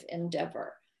active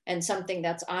endeavor and something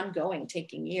that's ongoing,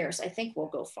 taking years, I think we'll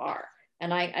go far.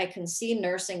 And I can see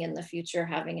nursing in the future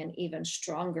having an even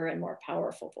stronger and more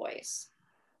powerful voice.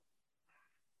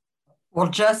 Well,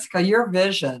 Jessica, your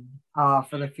vision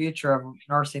for the future of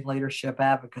nursing leadership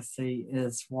advocacy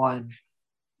is one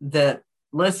that,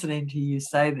 listening to you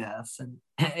say this, and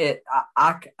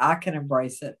I can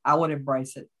embrace it. I would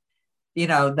embrace it.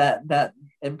 That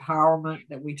empowerment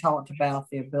that we talked about,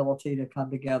 the ability to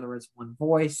come together as one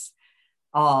voice,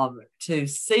 to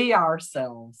see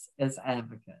ourselves as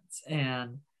advocates,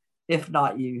 and if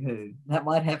not you, who. That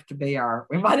might have to be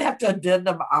we might have to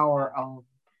addendum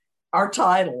our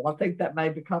title. I think that may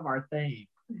become our theme.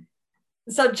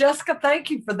 So Jessica,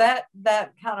 thank you for that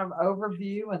kind of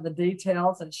overview and the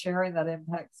details, and sharing that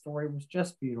impact story was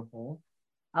just beautiful.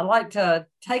 I'd like to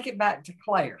take it back to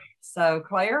Claire. So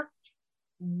Claire,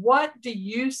 what do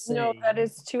you see? No, that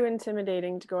is too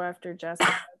intimidating to go after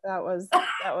Jessica. That was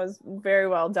very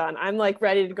well done. I'm like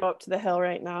ready to go up to the hill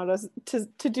right now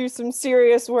to do some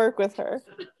serious work with her.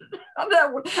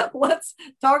 Let's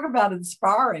talk about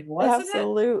inspiring, wasn't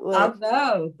Absolutely. it? I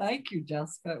know. Thank you,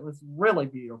 Jessica. It was really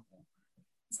beautiful.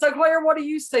 So Claire, what do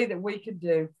you see that we could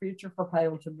do, Future for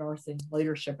Palliative Nursing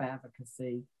Leadership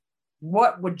Advocacy?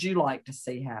 What would you like to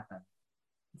see happen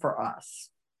for us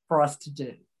to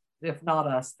do? If not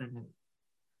us, then who?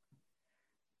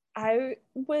 I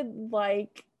would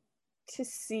like to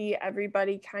see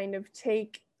everybody kind of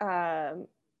take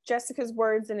Jessica's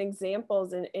words and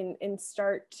examples and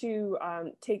start to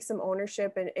take some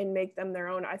ownership and make them their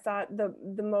own. I thought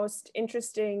the most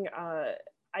interesting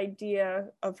idea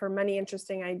of her many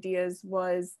interesting ideas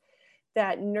was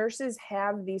that nurses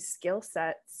have these skill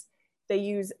sets they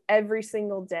use every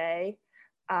single day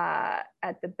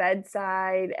at the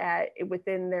bedside,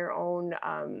 within their own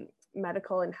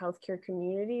medical and healthcare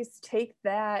communities. Take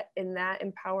that and that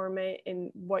empowerment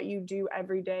in what you do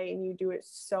every day, and you do it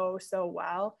so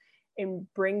well, and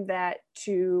bring that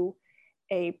to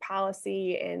a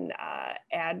policy and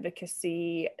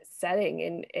advocacy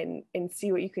setting, and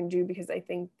see what you can do, because I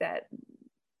think that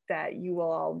that you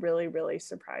will all really, really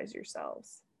surprise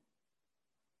yourselves.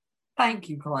 Thank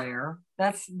you, Claire.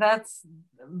 That's,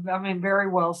 I mean, very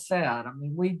well said. I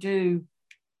mean, we do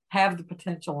have the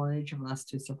potential in each of us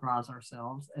to surprise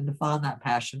ourselves and to find that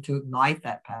passion, to ignite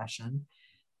that passion.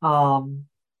 Absolutely.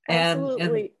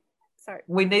 And Sorry.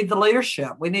 we need the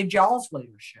leadership. We need y'all's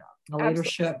leadership, the Absolutely.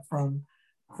 leadership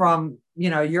from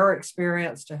your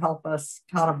experience to help us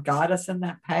kind of guide us in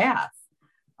that path,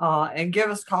 and give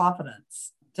us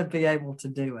confidence to be able to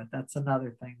do it. That's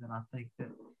another thing that I think that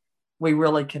we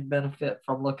really can benefit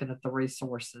from, looking at the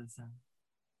resources.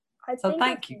 And so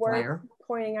thank you, Claire.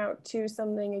 Pointing out too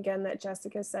something again that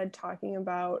Jessica said, talking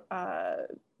about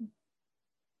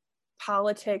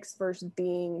politics versus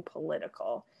being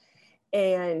political,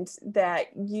 and that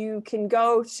you can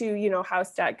go to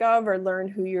house.gov or learn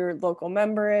who your local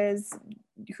member is,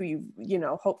 who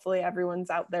hopefully everyone's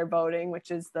out there voting,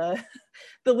 which is the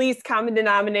least common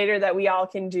denominator that we all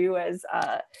can do as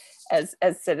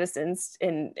citizens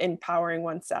in empowering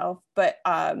oneself. But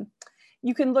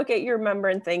you can look at your member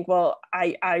and think, well,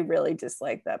 I really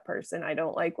dislike that person. I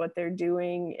don't like what they're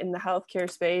doing in the healthcare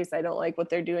space. I don't like what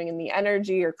they're doing in the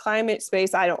energy or climate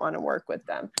space. I don't want to work with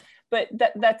them. But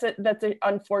that's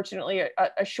unfortunately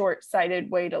a short-sighted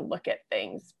way to look at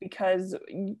things, because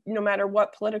no matter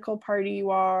what political party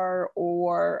you are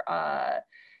or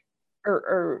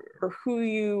who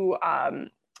you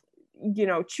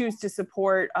choose to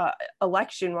support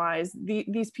election-wise,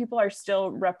 these people are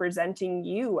still representing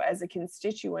you as a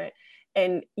constituent.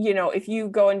 And, if you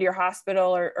go into your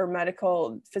hospital or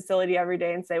medical facility every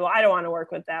day and say, well, I don't want to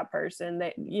work with that person,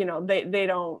 they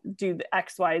don't do the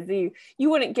X, Y, Z, you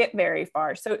wouldn't get very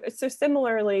far. So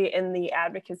similarly in the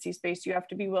advocacy space, you have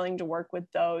to be willing to work with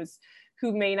those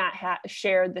who may not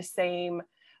share the same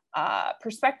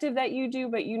perspective that you do,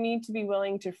 but you need to be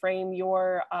willing to frame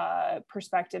your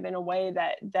perspective in a way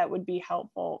that would be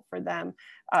helpful for them.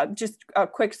 Just a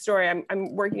quick story,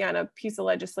 I'm working on a piece of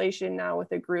legislation now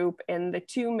with a group, and the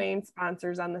two main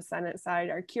sponsors on the Senate side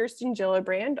are Kirsten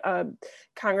Gillibrand, a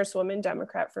Congresswoman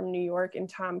Democrat from New York, and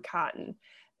Tom Cotton,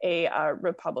 a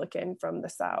Republican from the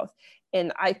South.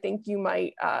 And I think you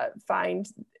might find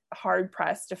hard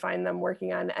pressed to find them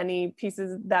working on many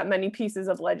pieces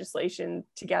of legislation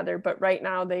together. But right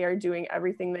now they are doing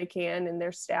everything they can, and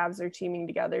their staffs are teaming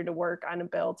together to work on a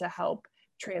bill to help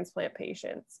transplant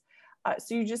patients.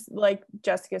 So you just, like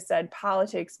Jessica said,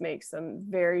 politics makes some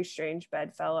very strange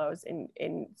bedfellows.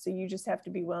 And so you just have to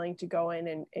be willing to go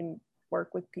in and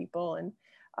work with people,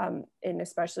 and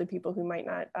especially people who might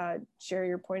not share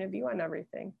your point of view on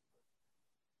everything.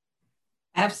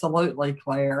 Absolutely,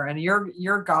 Claire. And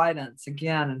your guidance,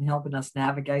 again, in helping us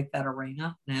navigate that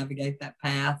arena, navigate that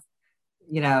path,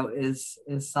 is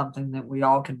something that we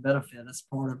all can benefit as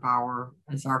part of our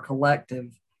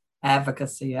collective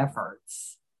advocacy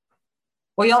efforts.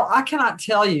 Well, y'all, I cannot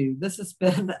tell you, this has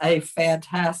been a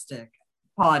fantastic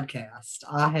podcast.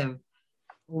 I have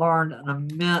learned an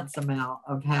immense amount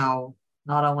of how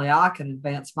not only I can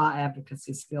advance my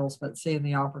advocacy skills, but seeing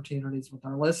the opportunities with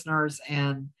our listeners,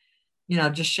 and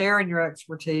just sharing your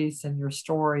expertise and your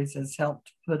stories has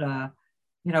helped put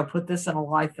this in a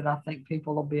light that I think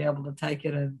people will be able to take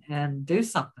it and do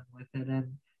something with it.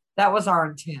 And that was our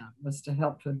intent, was to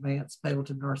help to advance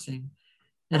palliative nursing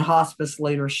and hospice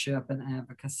leadership and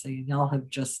advocacy. And y'all have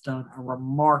just done a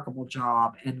remarkable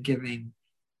job in giving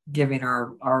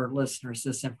our listeners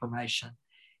this information.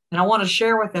 And I want to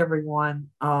share with everyone,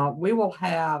 we will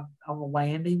have a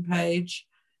landing page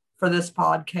for this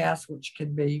podcast, which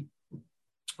can be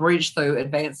reached through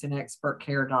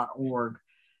advancingexpertcare.org.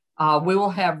 We will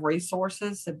have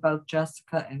resources that both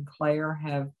Jessica and Claire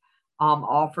have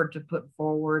offered to put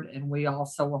forward, and we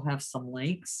also will have some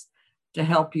links to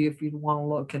help you if you want to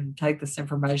look and take this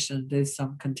information and do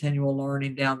some continual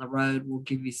learning down the road. We'll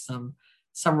give you some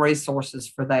resources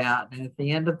for that. And at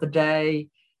the end of the day,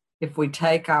 if we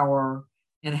take our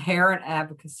inherent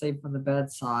advocacy from the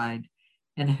bedside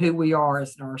and who we are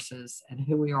as nurses and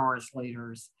who we are as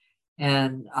leaders,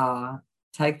 and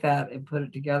take that and put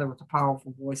it together with the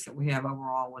powerful voice that we have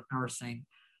overall with nursing,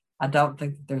 I don't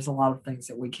think that there's a lot of things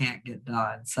that we can't get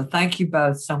done. So thank you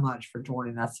both so much for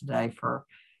joining us today for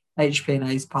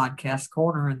HPNA's Podcast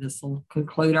Corner, and this will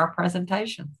conclude our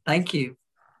presentation. Thank you.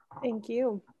 Thank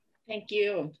you. Thank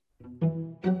you.